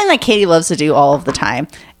 This is the thing that Katie loves to do all of the time.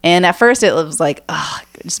 And at first it was like,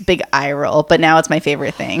 just big eye roll, but now it's my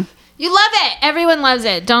favorite thing. You love it. Everyone loves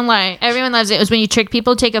it. Don't lie. Everyone loves it. It was when you trick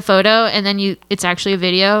people, take a photo, and then it's actually a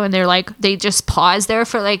video, and they just pause there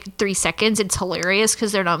for like 3 seconds. It's hilarious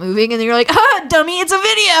because they're not moving, and then you're like, dummy, it's a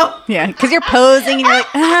video. Yeah, because you're posing, and you're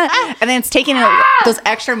like, and then it's taking those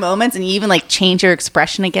extra moments, and you even like change your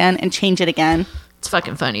expression again and change it again. It's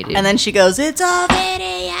fucking funny, dude. And then she goes, it's a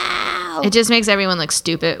video. It just makes everyone look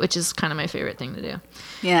stupid, which is kind of my favorite thing to do.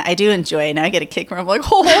 Yeah, I do enjoy it. Now I get a kick where I'm like,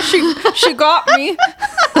 she got me.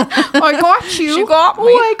 I got you. She got me. Oh,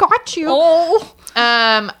 I got you. Oh.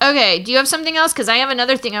 Okay, do you have something else? Because I have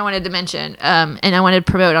another thing I wanted to mention, and I wanted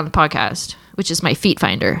to promote on the podcast, which is my feet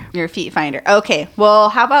finder. Your feet finder. Okay, well,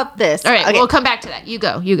 how about this? All right, okay. We'll come back to that. You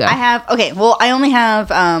go. I only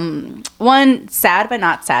have one sad but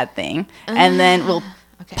not sad thing, and then we'll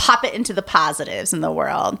pop it into the positives in the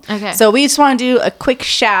world. Okay. So we just want to do a quick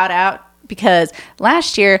shout out, because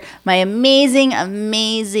last year, my amazing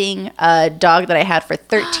dog that I had for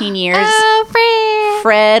 13 years,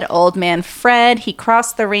 Fred, old man Fred. He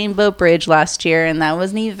crossed the Rainbow Bridge last year, and that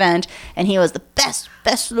was an event, and he was the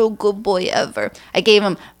best little good boy ever. I gave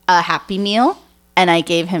him a Happy Meal, and I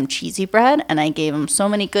gave him cheesy bread, and I gave him so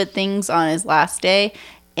many good things on his last day,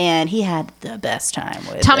 and he had the best time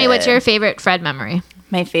with it. Tell me, what's your favorite Fred memory?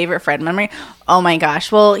 My favorite Fred memory? Oh my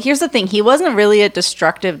gosh. Well, here's the thing. He wasn't really a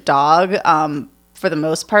destructive dog for the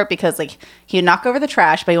most part, because like he would knock over the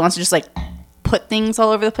trash, but he wants to just like put things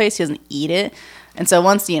all over the place. He doesn't eat it. And so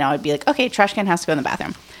once, I'd be like, okay, trash can has to go in the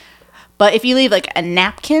bathroom. But if you leave like a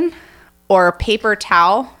napkin or a paper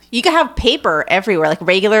towel, you could have paper everywhere, like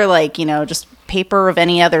regular, like, just paper of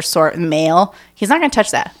any other sort, mail. He's not going to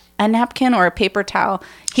touch that. A napkin or a paper towel,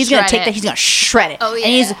 he's going to take that, he's going to shred it. Oh, yeah.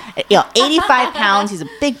 And he's 85 pounds, he's a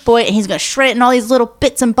big boy, and he's going to shred it in all these little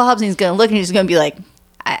bits and bobs, and he's going to look, and he's going to be like,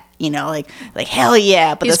 like hell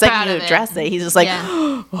yeah. But the second you address it, he's just like,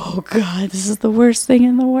 oh God, this is the worst thing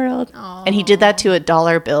in the world. Oh. And he did that to a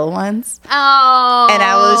dollar bill once. Oh. And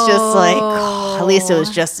I was just like, at least it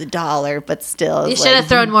was just $1, but still. You should have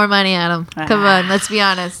thrown more money at him. Come on, let's be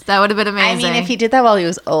honest. That would have been amazing. I mean, if he did that while he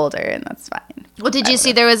was older, and that's fine. Well, did you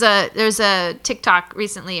see there was a TikTok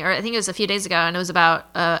recently, or I think it was a few days ago, and it was about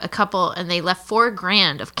a couple, and they left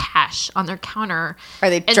 $4,000 of cash on their counter.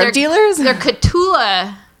 Are they drug dealers? Their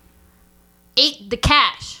Catula ate the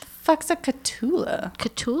cash. Fuck's a Catula?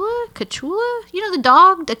 Catula? You know the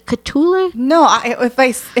dog, the Catula? No,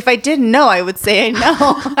 if I didn't know, I would say I know.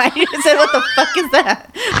 I just said, what the fuck is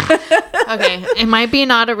that? Okay, it might be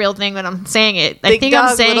not a real thing, but I'm saying it. I think dog,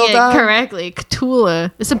 I'm saying it dog. correctly.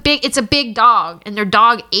 Catula. It's a big dog, and their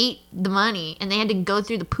dog ate the money, and they had to go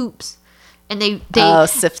through the poops, and they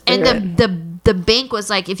sift through and the bank was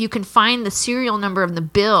like, if you can find the serial number of the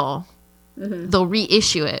bill, they'll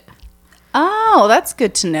reissue it. Oh, that's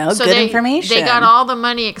good to know. So good information. They got all the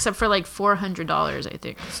money except for like $400, I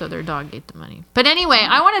think. So their dog ate the money. But anyway,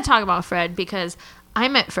 I want to talk about Fred because I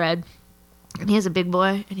met Fred, and he is a big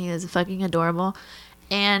boy, and he is fucking adorable,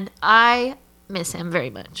 and I miss him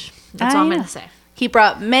very much. That's all I'm going to say. He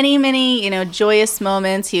brought many, many, joyous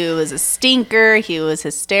moments. He was a stinker. He was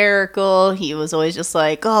hysterical. He was always just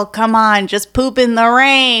like, oh, come on, just poop in the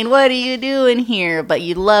rain. What are you doing here? But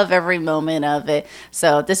you love every moment of it.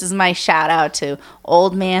 So this is my shout out to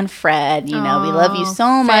old man Fred. We love you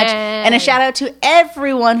so much. And a shout out to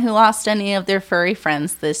everyone who lost any of their furry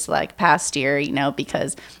friends this past year,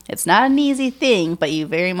 because it's not an easy thing, but you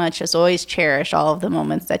very much just always cherish all of the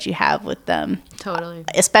moments that you have with them. Totally.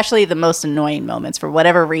 Especially the most annoying moments for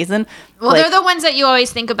whatever reason. Well, they're the ones that you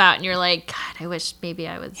always think about, and you're like, God, I wish maybe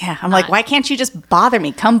I was. Yeah, I'm like, why can't you just bother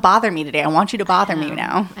me? Come bother me today. I want you to bother me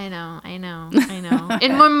now. I know.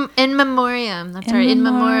 In memoriam. That's right. In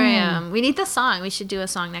memoriam. We need the song. We should do a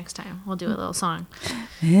song next time. We'll do a little song.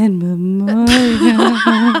 In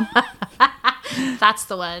memoriam. That's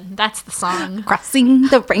the one. That's the song. Crossing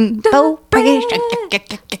the rainbow bridge.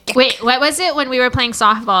 Wait, what was it when we were playing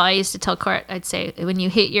softball? I used to tell Court, I'd say when you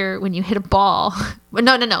hit a ball.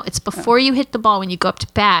 No. It's before you hit the ball. When you go up to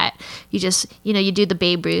bat, you just you do the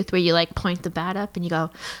Babe Ruth where you like point the bat up and you go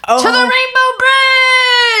to the Rainbow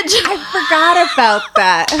Bridge. I forgot about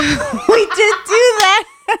that. We did do that.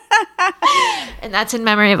 And that's in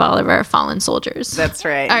memory of all of our fallen soldiers. That's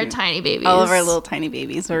right. Our tiny babies. All of our little tiny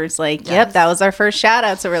babies. Where it's like, yep, that was our first shout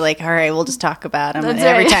out. So we're like, all right, we'll just talk about them.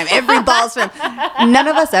 Every time, every ball's from. None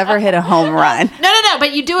of us ever hit a home run. No.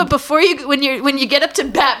 But you do it before when you get up to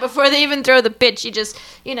bat, before they even throw the pitch. You just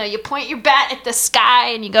you point your bat at the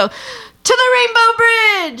sky and you go to the Rainbow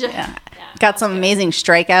Bridge. Yeah. Got some amazing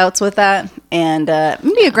strikeouts with that, and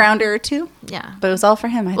maybe a grounder or two. Yeah, but it was all for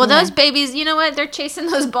him. Those babies, you know what? They're chasing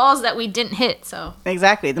those balls that we didn't hit. So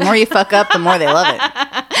exactly, the more you fuck up, the more they love it.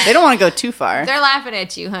 They don't want to go too far. They're laughing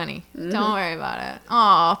at you, honey. Don't worry about it.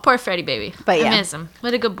 Oh, poor Freddie baby. But yeah, I miss him.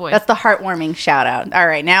 What a good boy. That's the heartwarming shout out. All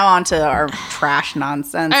right, now on to our trash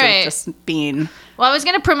nonsense of just being. Well, I was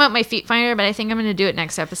gonna promote my feet finder, but I think I'm gonna do it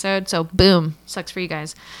next episode. So boom, sucks for you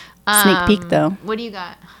guys. Sneak peek though. What do you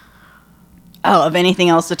got? Oh, of anything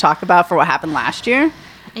else to talk about for what happened last year?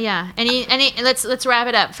 Yeah. Any let's wrap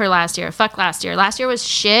it up for last year. Fuck last year. Last year was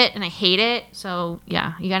shit and I hate it. So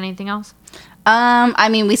yeah. You got anything else? I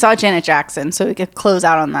mean, we saw Janet Jackson, so we could close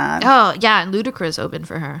out on that. Oh, yeah, and Ludacris opened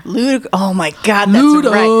for her. Oh my God, that's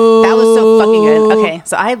right. That was so fucking good. Okay,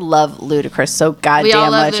 so I love Ludacris so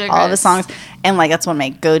goddamn much. Ludacris. All the songs, and that's one of my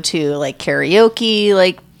go-to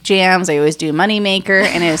karaoke jams. I always do Moneymaker,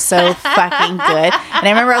 and it is so fucking good. And I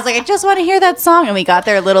remember I was like, I just want to hear that song, and we got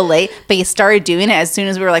there a little late, but he started doing it as soon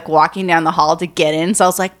as we were walking down the hall to get in. So I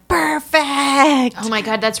was like, perfect. packed. Oh my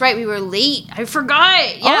God, that's right. We were late. I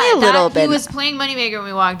forgot. Yeah, Only a little bit. He was playing Moneymaker when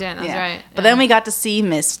we walked in. That's right. But then we got to see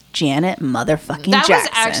Miss Janet motherfucking that Jackson. was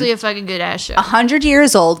actually a fucking good ass show. 100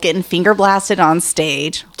 years old, getting finger blasted on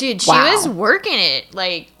stage. Dude, she was working it.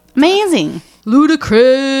 Like, amazing.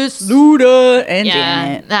 Ludicrous. Luda and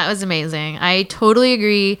Janet. That was amazing. I totally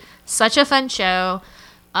agree. Such a fun show.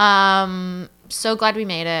 So glad we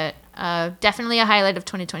made it. Definitely a highlight of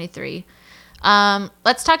 2023.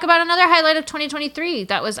 Let's talk about another highlight of 2023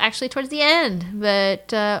 that was actually towards the end,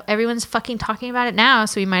 but everyone's fucking talking about it now,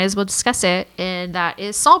 so we might as well discuss it, and that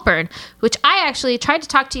is Saltburn, which I actually tried to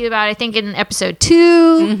talk to you about, I think in episode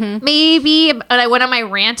 2, maybe, but I went on my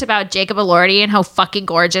rant about Jacob Elordi and how fucking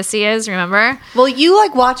gorgeous he is, remember? Well, you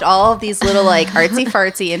like watch all of these little like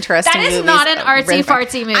artsy-fartsy interesting movies. That is not an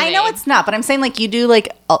artsy-fartsy movie. I know it's not, but I'm saying like you do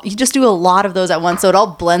like, you just do a lot of those at once, so it all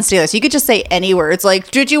blends together. So you could just say any words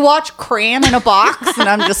like, did you watch Cram in a Box? And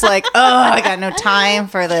I'm just like, oh, I got no time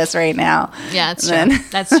for this right now. Yeah, that's true.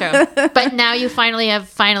 That's true. But now you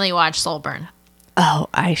finally watched Saltburn. Oh,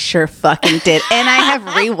 I sure fucking did. And I have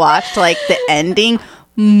rewatched like the ending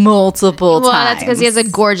multiple times. Well, that's because he has a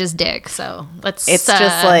gorgeous dick. So it's just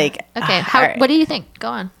like, okay. Right. What do you think? Go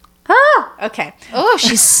on. Okay. Oh,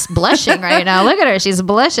 she's blushing right now. Look at her. She's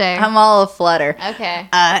blushing. I'm all aflutter. Okay.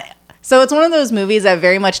 So it's one of those movies that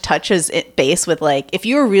very much touches base with like, if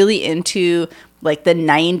you were really into like the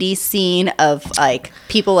 90s scene of like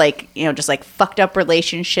people like, you know, just like fucked up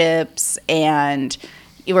relationships, and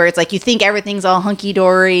where it's like you think everything's all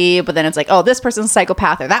hunky-dory, but then it's like, oh, this person's a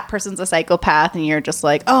psychopath or that person's a psychopath, and you're just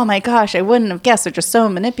like, oh my gosh, I wouldn't have guessed. They're just so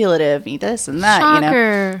manipulative, this and that.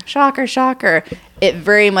 Shocker. You know, shocker. It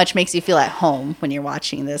very much makes you feel at home when you're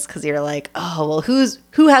watching this, because you're like, oh well,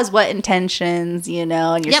 who has what intentions, you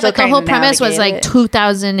know? And you're still but the whole premise was like it.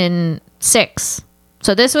 2006,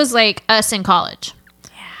 so this was like us in college.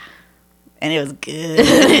 And it was good.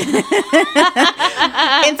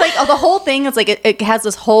 It's like the whole thing is like it has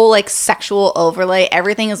this whole like sexual overlay.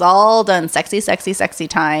 Everything is all done sexy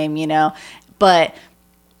time, you know. But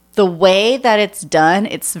the way that it's done,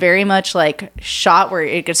 it's very much like shot where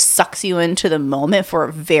it just sucks you into the moment for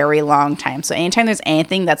a very long time. So anytime there's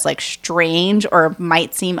anything that's like strange or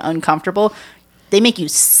might seem uncomfortable, they make you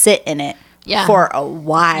sit in it. Yeah. For a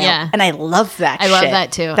while. Yeah. And I love that I shit. love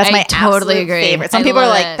that too. That's my totally absolute agree. favorite. Some people are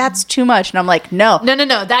like, that's too much. And I'm like, no.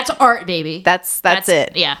 No. That's art, baby. That's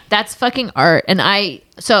it. Yeah. That's fucking art. And I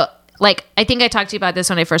think I talked to you about this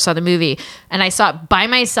when I first saw the movie, and I saw it by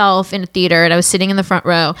myself in a theater, and I was sitting in the front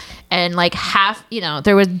row, and like half, you know,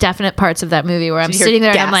 there were definite parts of that movie where I'm sitting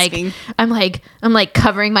there gasping. And I'm like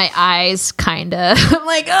covering my eyes, kind of. I'm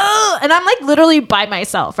like, oh, and I'm like literally by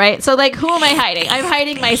myself, right? So like, who am I hiding? I'm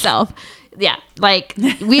hiding myself. Yeah, like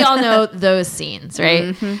we all know those scenes,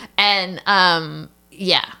 right? Mm-hmm. And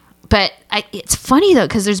yeah, but it's funny though,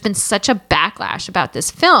 because there's been such a backlash about this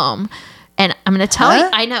film, and I'm going to tell you.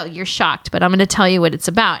 I know you're shocked, but I'm going to tell you what it's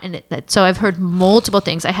about. And so I've heard multiple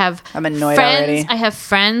things. I'm annoyed already. I have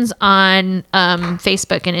friends on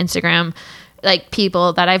Facebook and Instagram, like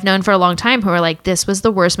people that I've known for a long time, who are like, "This was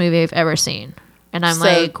the worst movie I've ever seen," and I'm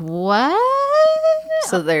like, "What?"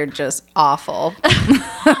 So they're just awful.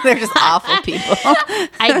 They're just awful people.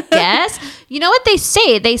 I guess. You know what they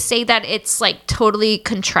say? They say that it's like totally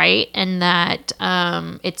contrite, and that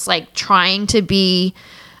it's like trying to be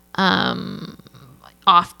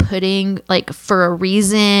off-putting, like for a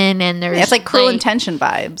reason, and there's it's like Cruel Intention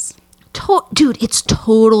vibes. Dude, it's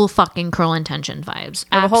total fucking Cruel Intention vibes.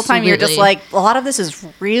 The whole time you're just like, a lot of this is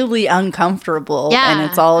really uncomfortable. Yeah. And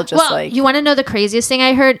it's all just like... You want to know the craziest thing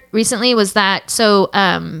I heard recently was that, so,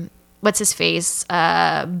 what's his face?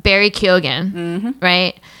 Barry Keoghan,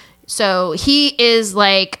 right? So he is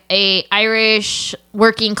like a Irish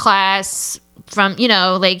working class from, you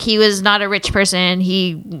know, like he was not a rich person.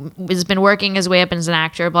 He has been working his way up as an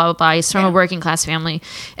actor, blah, blah, blah. He's from a working class family.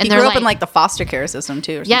 And he grew up in like the foster care system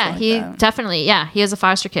too. Or yeah, he definitely, he is a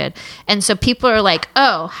foster kid. And so people are like,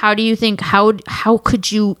 oh, how do you think, how could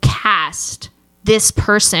you cast this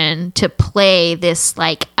person to play this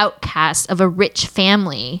like outcast of a rich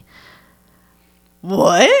family?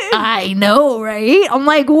 What? I know, right? I'm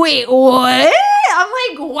like, wait, what? I'm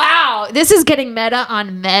like, wow, this is getting meta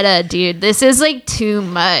on meta, dude. This is like too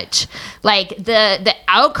much. Like the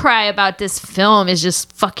outcry about this film is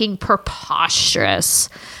just fucking preposterous.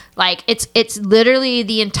 Like it's literally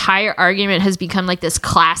the entire argument has become like this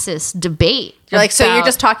classist debate. You're like, so you're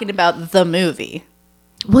just talking about the movie.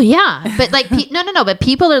 Well, yeah, but like, no. But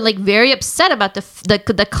people are like very upset about the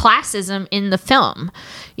classism in the film.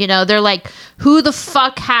 You know, they're like, who the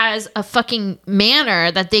fuck has a fucking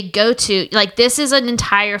manor that they go to? Like, this is an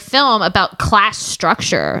entire film about class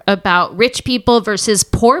structure, about rich people versus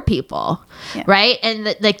poor people, right?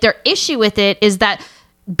 And like their issue with it is that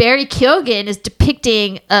Barry Keoghan is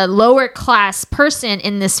depicting a lower class person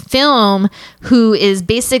in this film who is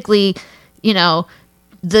basically, you know,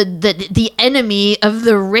 the enemy of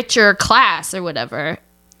the richer class or whatever.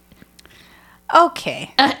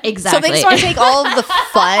 Okay. Exactly. So they just want to take all of the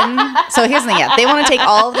fun. So here's the thing. Yeah, they want to take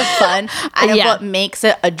all of the fun out of what makes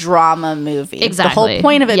it a drama movie. Exactly. The whole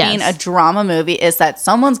point of it being a drama movie is that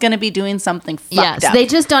someone's going to be doing something fucked up. They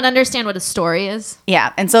just don't understand what a story is.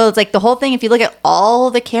 Yeah. And so it's like the whole thing, if you look at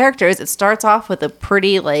all the characters, it starts off with a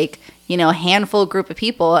pretty, like, you know, handful group of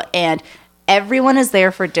people, and everyone is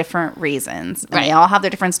there for different reasons. And they all have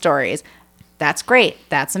their different stories. That's great.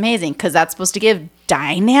 That's amazing, because that's supposed to give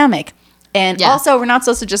dynamic. And also, we're not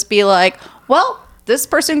supposed to just be like, well, this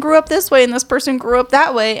person grew up this way and this person grew up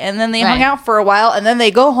that way, and then they hung out for a while and then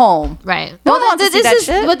they go home. Right. No one wants to see that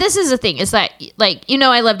shit. But this is the thing. Is that, like, you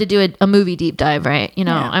know, I love to do a movie deep dive, right? You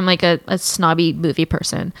know, I'm like a snobby movie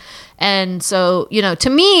person. And so, you know, to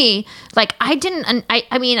me, like, I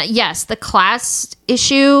mean, yes, the class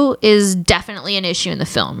issue is definitely an issue in the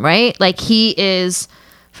film, right? Like, he is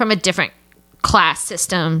from a different class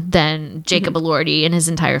system than Jacob Elordi and his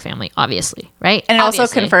entire family, obviously, right? And it also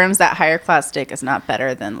confirms that higher class dick is not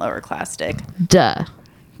better than lower class dick. Duh.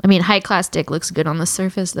 I mean, high class dick looks good on the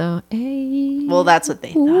surface, though. Hey. Well, that's what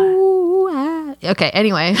they thought. Ooh, ah. Okay,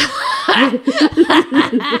 anyway.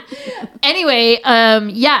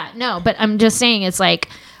 But I'm just saying, it's like,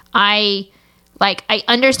 I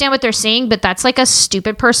understand what they're saying, but that's like a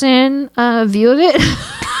stupid person view of it.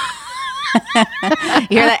 You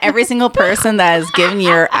hear that? Every single person that has given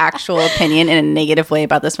your actual opinion in a negative way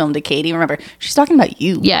about this film to Katie, remember, she's talking about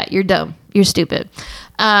you. Yeah, you're dumb. You're stupid.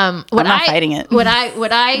 I'm not fighting it. What I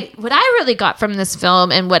really got from this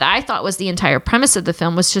film, and what I thought was the entire premise of the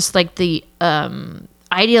film, was just like the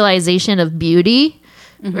idealization of beauty,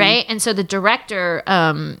 right? And so the director,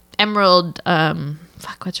 Emerald,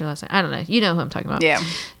 what's her last name? I don't know. You know who I'm talking about. Yeah.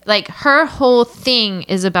 Like, her whole thing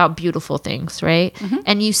is about beautiful things, right?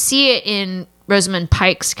 And you see it in Rosamund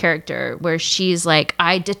Pike's character, where she's like,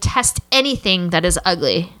 I detest anything that is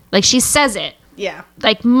ugly. Like, she says it. Yeah.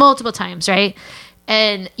 Like, multiple times, right?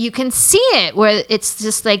 And you can see it where it's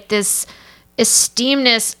just like this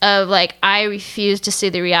esteemedness of, like, I refuse to see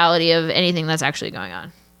the reality of anything that's actually going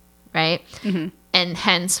on, right? And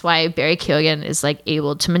hence why Barry Keoghan is, like,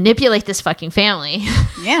 able to manipulate this fucking family.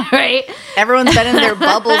 Yeah. Right? Everyone's been in their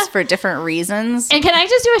bubbles for different reasons. And can I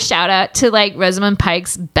just do a shout out to, like, Rosamund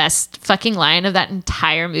Pike's best fucking line of that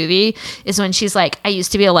entire movie is when she's like, I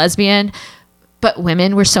used to be a lesbian, but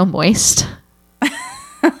women were so moist.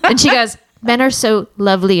 And she goes, men are so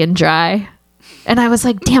lovely and dry. And I was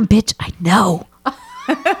like, damn, bitch, I know.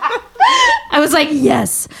 I was like,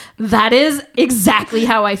 yes, that is exactly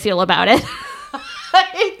how I feel about it.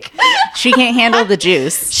 Like, she can't handle the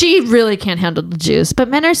juice. She really can't handle the juice, but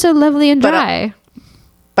men are so lovely and dry.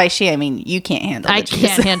 By she, I mean you can't handle the juice. I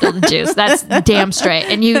can't handle the juice. That's damn straight.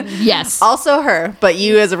 And you, yes. Also her, but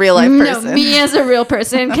you as a real life person. No, me as a real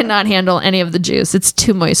person cannot handle any of the juice. It's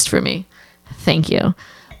too moist for me. Thank you.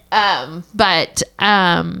 Yeah,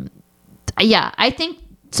 I think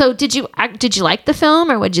so. Did you like the film,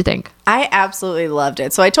 or what'd you think? I absolutely loved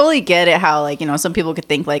it. So I totally get it how, like, you know, some people could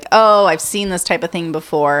think like, oh, I've seen this type of thing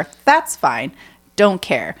before. That's fine. Don't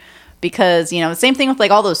care. Because, you know, the same thing with,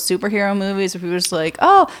 like, all those superhero movies where people are just like,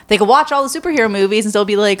 oh, they could watch all the superhero movies and still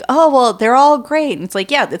be like, oh, well, they're all great. And it's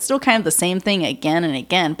like, yeah, it's still kind of the same thing again and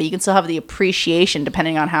again, but you can still have the appreciation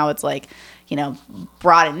depending on how it's, like, you know,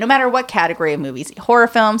 brought in. No matter what category of movies. Horror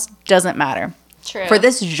films, doesn't matter. True. For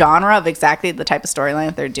this genre of exactly the type of storyline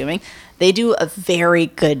that they're doing, they do a very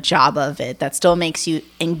good job of it that still makes you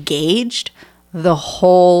engaged the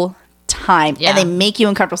whole time. Yeah. And they make you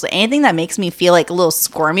uncomfortable. So anything that makes me feel like a little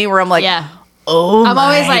squirmy, where I'm like, oh, I'm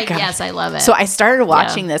always like, God. Yes, I love it. So I started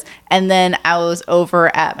watching this, and then I was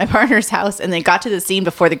over at my partner's house, and then got to the scene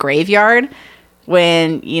before the graveyard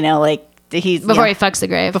when, you know, like, before he fucks the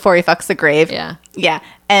grave. Before he fucks the grave. Yeah. Yeah.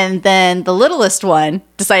 And then the littlest one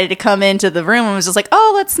decided to come into the room and was just like,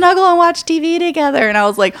 oh, let's snuggle and watch TV together. And I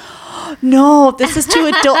was like, oh, no, this is too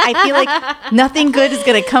adult. I feel like nothing good is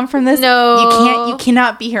going to come from this. No. You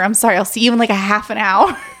cannot be here. I'm sorry. I'll see you in like a half an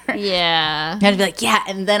hour. Yeah. And I'd be like, yeah.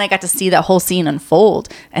 And then I got to see that whole scene unfold.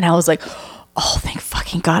 And I was like, oh, thank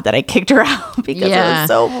fucking God that I kicked her out because it was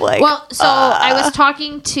so like. Well, so I was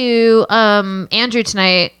talking to Andrew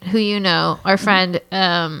tonight, who you know, our friend,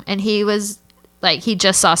 and he was like, he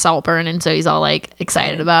just saw Saltburn, and so he's all like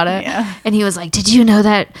excited about it. Yeah. And he was like, "Did you know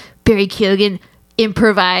that Barry Keoghan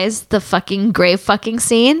improvised the fucking grave fucking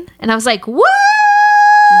scene?" And I was like, "What?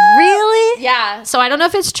 Really?" Yeah. So I don't know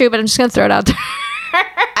if it's true, but I'm just gonna throw it out there.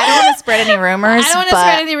 I don't want to spread any rumors. I don't want to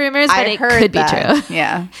spread any rumors, but it could be true.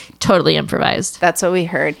 Yeah. Totally improvised. That's what we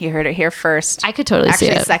heard. You heard it here first. I could totally see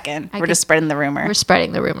it. Actually, second. We're just spreading the rumor. We're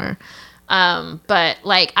spreading the rumor. But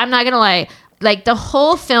like, I'm not gonna lie. Like the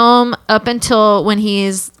whole film up until when he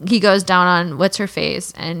goes down on what's her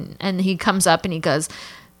face and he comes up and he goes,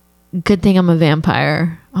 "Good thing I'm a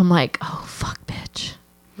vampire." I'm like, oh fuck, bitch,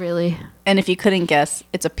 really? And if you couldn't guess,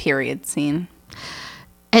 it's a period scene.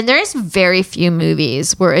 And there's very few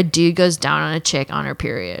movies where a dude goes down on a chick on her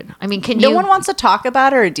period. I mean, no one wants to talk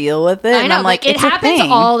about it or deal with it. I know, and I'm like, it happens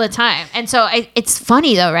all the time. And so it's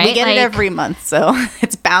funny though, right? We get it every month, so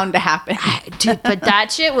it's bound to happen. Dude, but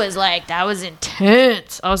that shit was like, that was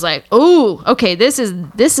intense. I was like, oh, okay, this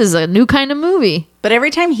is a new kind of movie. But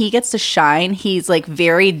every time he gets to shine, he's like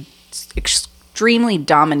very extremely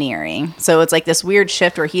domineering. So it's like this weird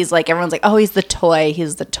shift where he's like, everyone's like, oh, he's the toy.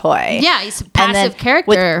 Yeah, he's a passive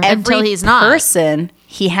character until he's not. Person,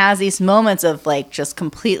 he has these moments of like just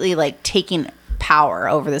completely like taking power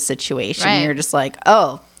over the situation. Right. You're just like,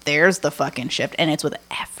 oh, there's the fucking shift, and it's with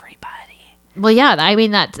everybody. Well, yeah, I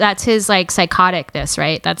mean that's his like psychoticness,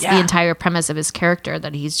 right? That's the entire premise of his character,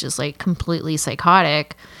 that he's just like completely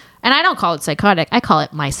psychotic. And I don't call it psychotic, I call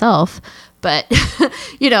it myself. But,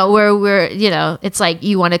 you know, where we're, you know, it's like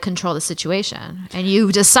you want to control the situation. And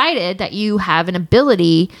you decided that you have an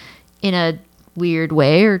ability in a weird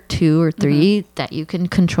way or two or three that you can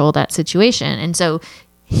control that situation. And so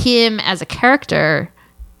him as a character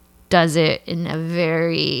does it in a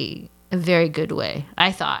very good way,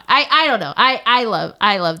 I thought. I don't know. I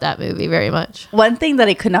love that movie very much. One thing that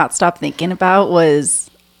I could not stop thinking about was,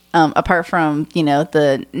 apart from, you know,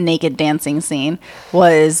 the naked dancing scene,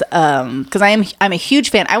 was because I'm a huge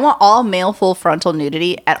fan. I want all male full frontal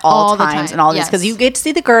nudity at all times and all this, because you get to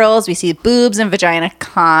see the girls. We see boobs and vagina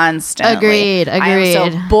constantly. Agreed.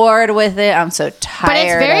 I'm so bored with it. I'm so tired. But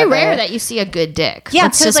it's very rare that you see a good dick. Yeah,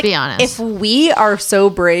 let's just like, be honest. If we are so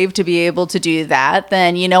brave to be able to do that,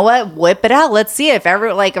 then you know what? Whip it out. Let's see it.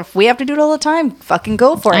 If we have to do it all the time, fucking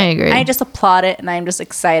go for it. I agree. I just applaud it, and I'm just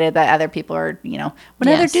excited that other people are, you know, when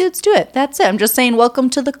other dudes do it. That's it. I'm just saying, welcome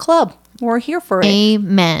to the club. We're here for it.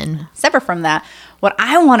 Amen. Separate from that, what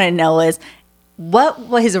I want to know is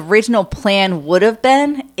what his original plan would have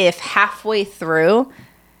been if halfway through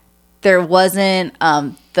there wasn't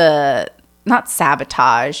the, not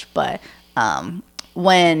sabotage, but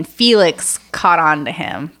when Felix caught on to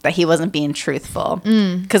him that he wasn't being truthful.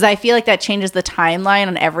 Because I feel like that changes the timeline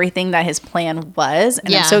on everything that his plan was.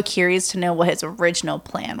 And I'm so curious to know what his original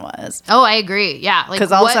plan was. Oh, I agree. Yeah.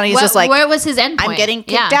 Because all of a sudden he's just like, where was his end point? I'm getting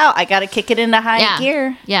kicked out. I got to kick it into high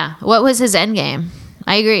gear. Yeah. What was his end game?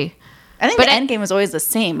 I agree. I think the end game was always the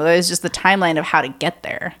same, but it was just the timeline of how to get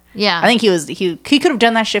there. Yeah. I think he could have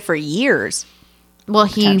done that shit for years. Well,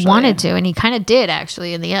 he wanted to, and he kind of did,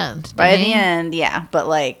 actually, in the end. By the end, yeah. But,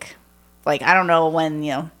 like, I don't know when,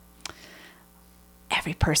 you know,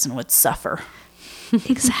 every person would suffer.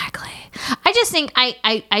 Exactly. I just think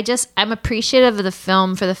I'm appreciative of the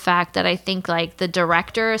film for the fact that I think, like, the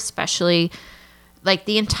director, especially, like,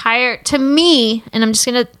 the entire, to me, and I'm just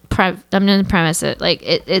going to premise it, like,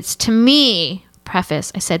 it's to me...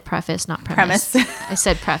 Preface. I said preface, not premise. I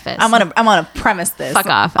said preface. I'm gonna premise this. Fuck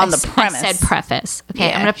off. On the premise. I said preface. Okay,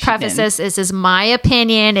 yeah, I'm gonna preface this. This is my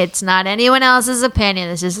opinion. It's not anyone else's opinion.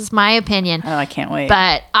 This is my opinion. Oh, I can't wait.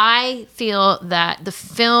 But I feel that the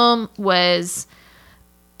film was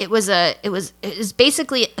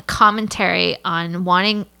basically a commentary on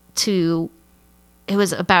wanting to. It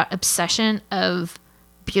was about obsession of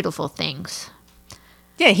beautiful things.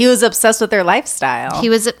 Yeah, he was obsessed with their lifestyle. He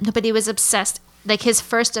was obsessed. Like, his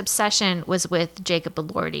first obsession was with Jacob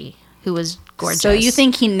Elordi, who was gorgeous. So you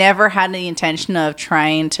think he never had the intention of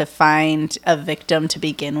trying to find a victim to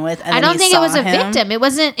begin with? And I don't think it was a victim. It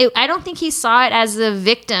wasn't. I don't think he saw it as a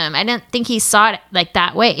victim. I didn't think he saw it like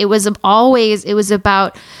that way. It was always. It was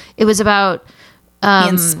about. He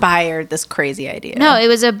inspired this crazy idea. No, it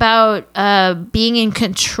was about being in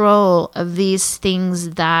control of these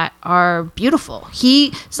things that are beautiful.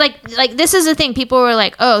 It's like this is the thing. People were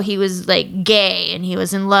like, oh, he was like gay and he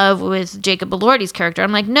was in love with Jacob Elordi's character.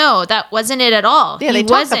 I'm like, no, that wasn't it at all. Yeah, they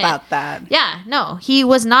talk about that. Yeah, no, he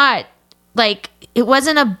was not. Like, it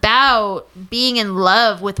wasn't about being in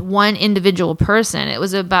love with one individual person. It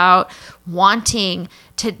was about wanting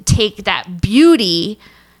to take that beauty,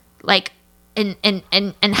 like, and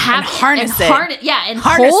harness it. And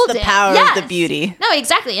harness hold the it. power Yes. of the beauty. No,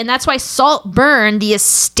 exactly. And that's why Saltburn, the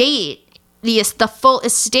estate, the full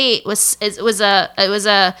estate was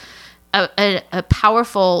a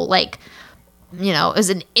powerful, like, you know, is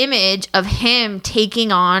an image of him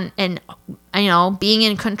taking on and, you know, being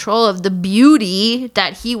in control of the beauty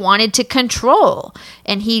that he wanted to control.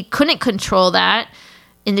 And he couldn't control that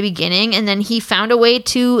in the beginning. And then he found a way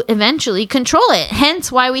to eventually control it. Hence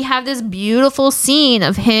why we have this beautiful scene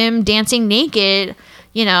of him dancing naked,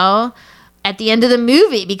 you know, at the end of the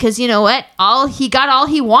movie. Because you know what? He got all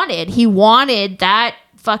he wanted. He wanted that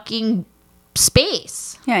fucking space.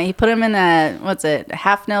 Yeah, he put him in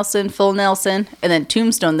half Nelson, full Nelson, and then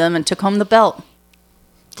tombstoned them and took home the belt.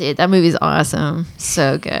 Dude, that movie's awesome.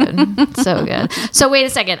 So good. So good. So wait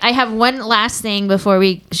a second. I have one last thing before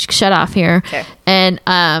we shut off here. Okay. And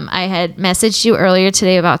I had messaged you earlier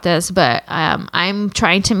today about this, but I'm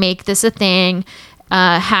trying to make this a thing.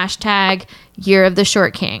 Hashtag Year of the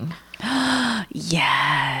Short King.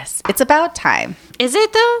 Yes. It's about time. Is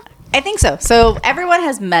it though? I think so. So everyone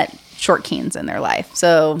has met short kings in their life.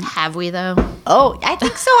 So have we though? Oh, I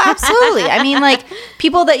think so. Absolutely. I mean, like,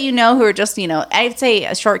 people that you know who are just, you know, I'd say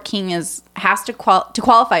a short king has to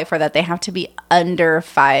qualify for that. They have to be under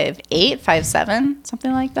 5'8", 5'7",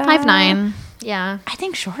 something like that. 5'9". Yeah. I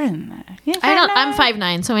think shorter than that. Yeah, I'm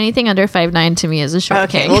 5'9", so anything under 5'9" to me is a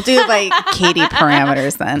short king. Okay, we'll do it by Katie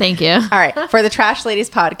parameters then. Thank you. All right. For the Trash Ladies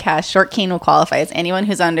podcast, short king will qualify as anyone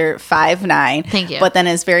who's under 5'9". Thank you. But then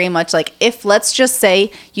is very much like, if, let's just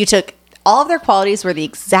say you took all of their qualities were the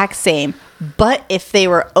exact same, but if they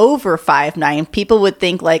were over 5'9", people would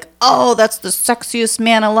think like, oh, that's the sexiest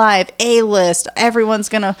man alive, A-list, everyone's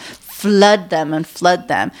gonna flood them.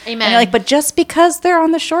 Amen. And you're like, but just because they're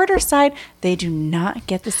on the shorter side, they do not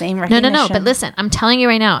get the same recognition. No. But listen, I'm telling you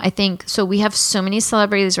right now, I think, so we have so many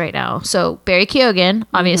celebrities right now. So Barry Keoghan,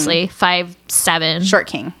 obviously, 5'7".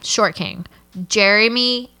 Short king.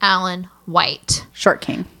 Jeremy Allen White. Short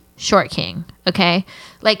king. Okay?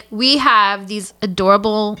 Like, we have these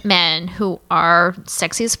adorable men who are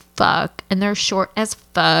sexy as fuck and they're short as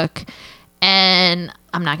fuck. And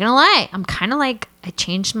I'm not gonna lie, I'm kind of like, I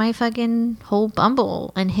changed my fucking whole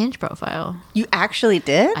Bumble and Hinge profile. You actually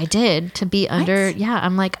did? I did, to be under, yeah,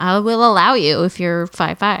 I'm like, I will allow you if you're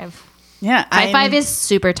 5'5". Yeah. 5'5" is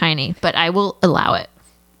super tiny, but I will allow it.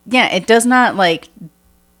 Yeah, it does not, like,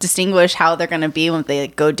 distinguish how they're going to be when they,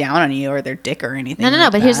 like, go down on you or their dick or anything.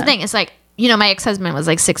 No, but here's the thing. It's like, you know, my ex-husband was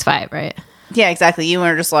like 6'5", right? Yeah, exactly. You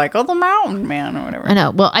were just like, oh, the mountain man or whatever. I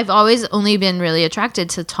know. Well, I've always only been really attracted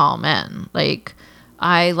to tall men. Like,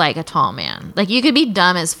 I like a tall man. Like, you could be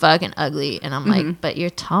dumb as fuck and ugly, and I'm like, but you're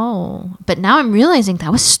tall. But now I'm realizing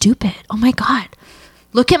that was stupid. Oh my God.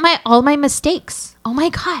 Look at all my mistakes. Oh my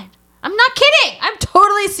God. I'm not kidding. I'm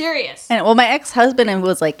totally serious. And well, my ex-husband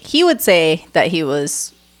was like, he would say that he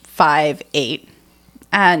was 5'8".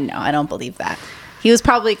 And no, I don't believe that. He was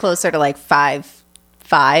probably closer to like 5'5",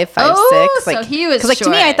 5'6". Oh, like, so he was like,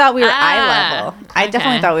 short. to me, I thought we were eye level. I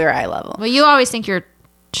definitely thought we were eye level. Well, you always think you're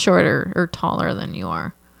shorter or taller than you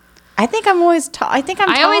are. I think I'm always tall. I think I'm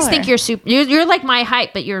taller. I always think you're you're like my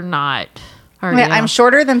height, but you're not. Yeah, I'm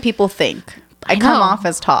shorter than people think. I come off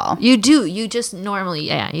as tall. You do. You just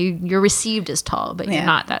normally, you're received as tall, but you're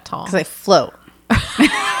not that tall. Because I float.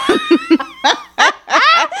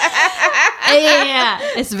 Yeah,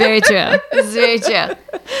 it's very true. It's very true.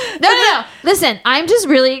 No. Listen, I'm just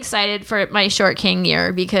really excited for my short king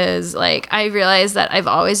year because, like, I realized that I've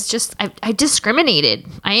always I discriminated.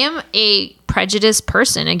 I am a prejudiced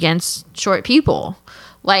person against short people.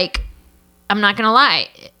 Like, I'm not gonna lie.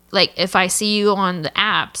 Like, if I see you on the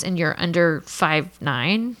apps and you're under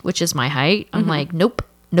 5'9", which is my height, I'm like, nope.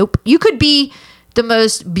 You could be the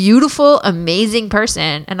most beautiful, amazing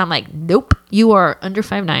person. And I'm like, nope, you are under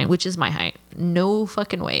 5'9", which is my height. No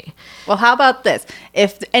fucking way. Well, how about this?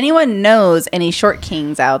 If anyone knows any short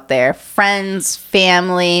kings out there, friends,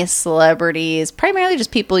 family, celebrities, primarily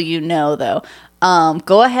just people you know, though,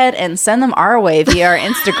 go ahead and send them our way via our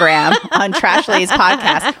Instagram on Trash Ladies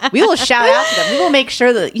Podcast. We will shout out to them. We will make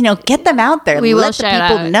sure that, get them out there. We will let shout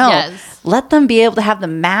the people out. know. Yes. Let them be able to have the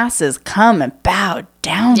masses come and bow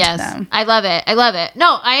down to them. I love it.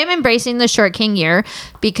 No, I am embracing the short king year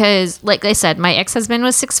because, like I said, my ex-husband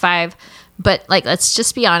was 6'5", but, like, let's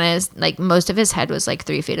just be honest, like, most of his head was like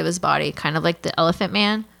 3 feet of his body, kind of like the Elephant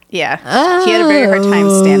Man. Yeah. He had a very hard time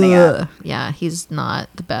standing up. Yeah, he's not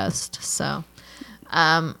the best. So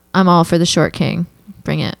I'm all for the short king.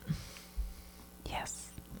 Bring it. Yes.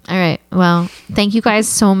 All right. Well, thank you guys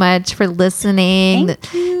so much for listening.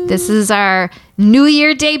 This is our New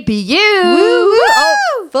Year debut. Woo!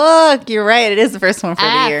 Oh, fuck. You're right. It is the first one for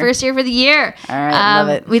the year. First year for the year. All right. Love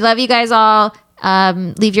it. We love you guys all.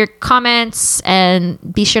 Leave your comments and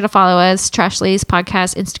be sure to follow us, Trash Ladies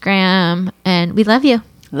Podcast, Instagram. And we love you.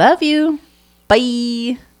 Love you.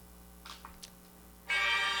 Bye.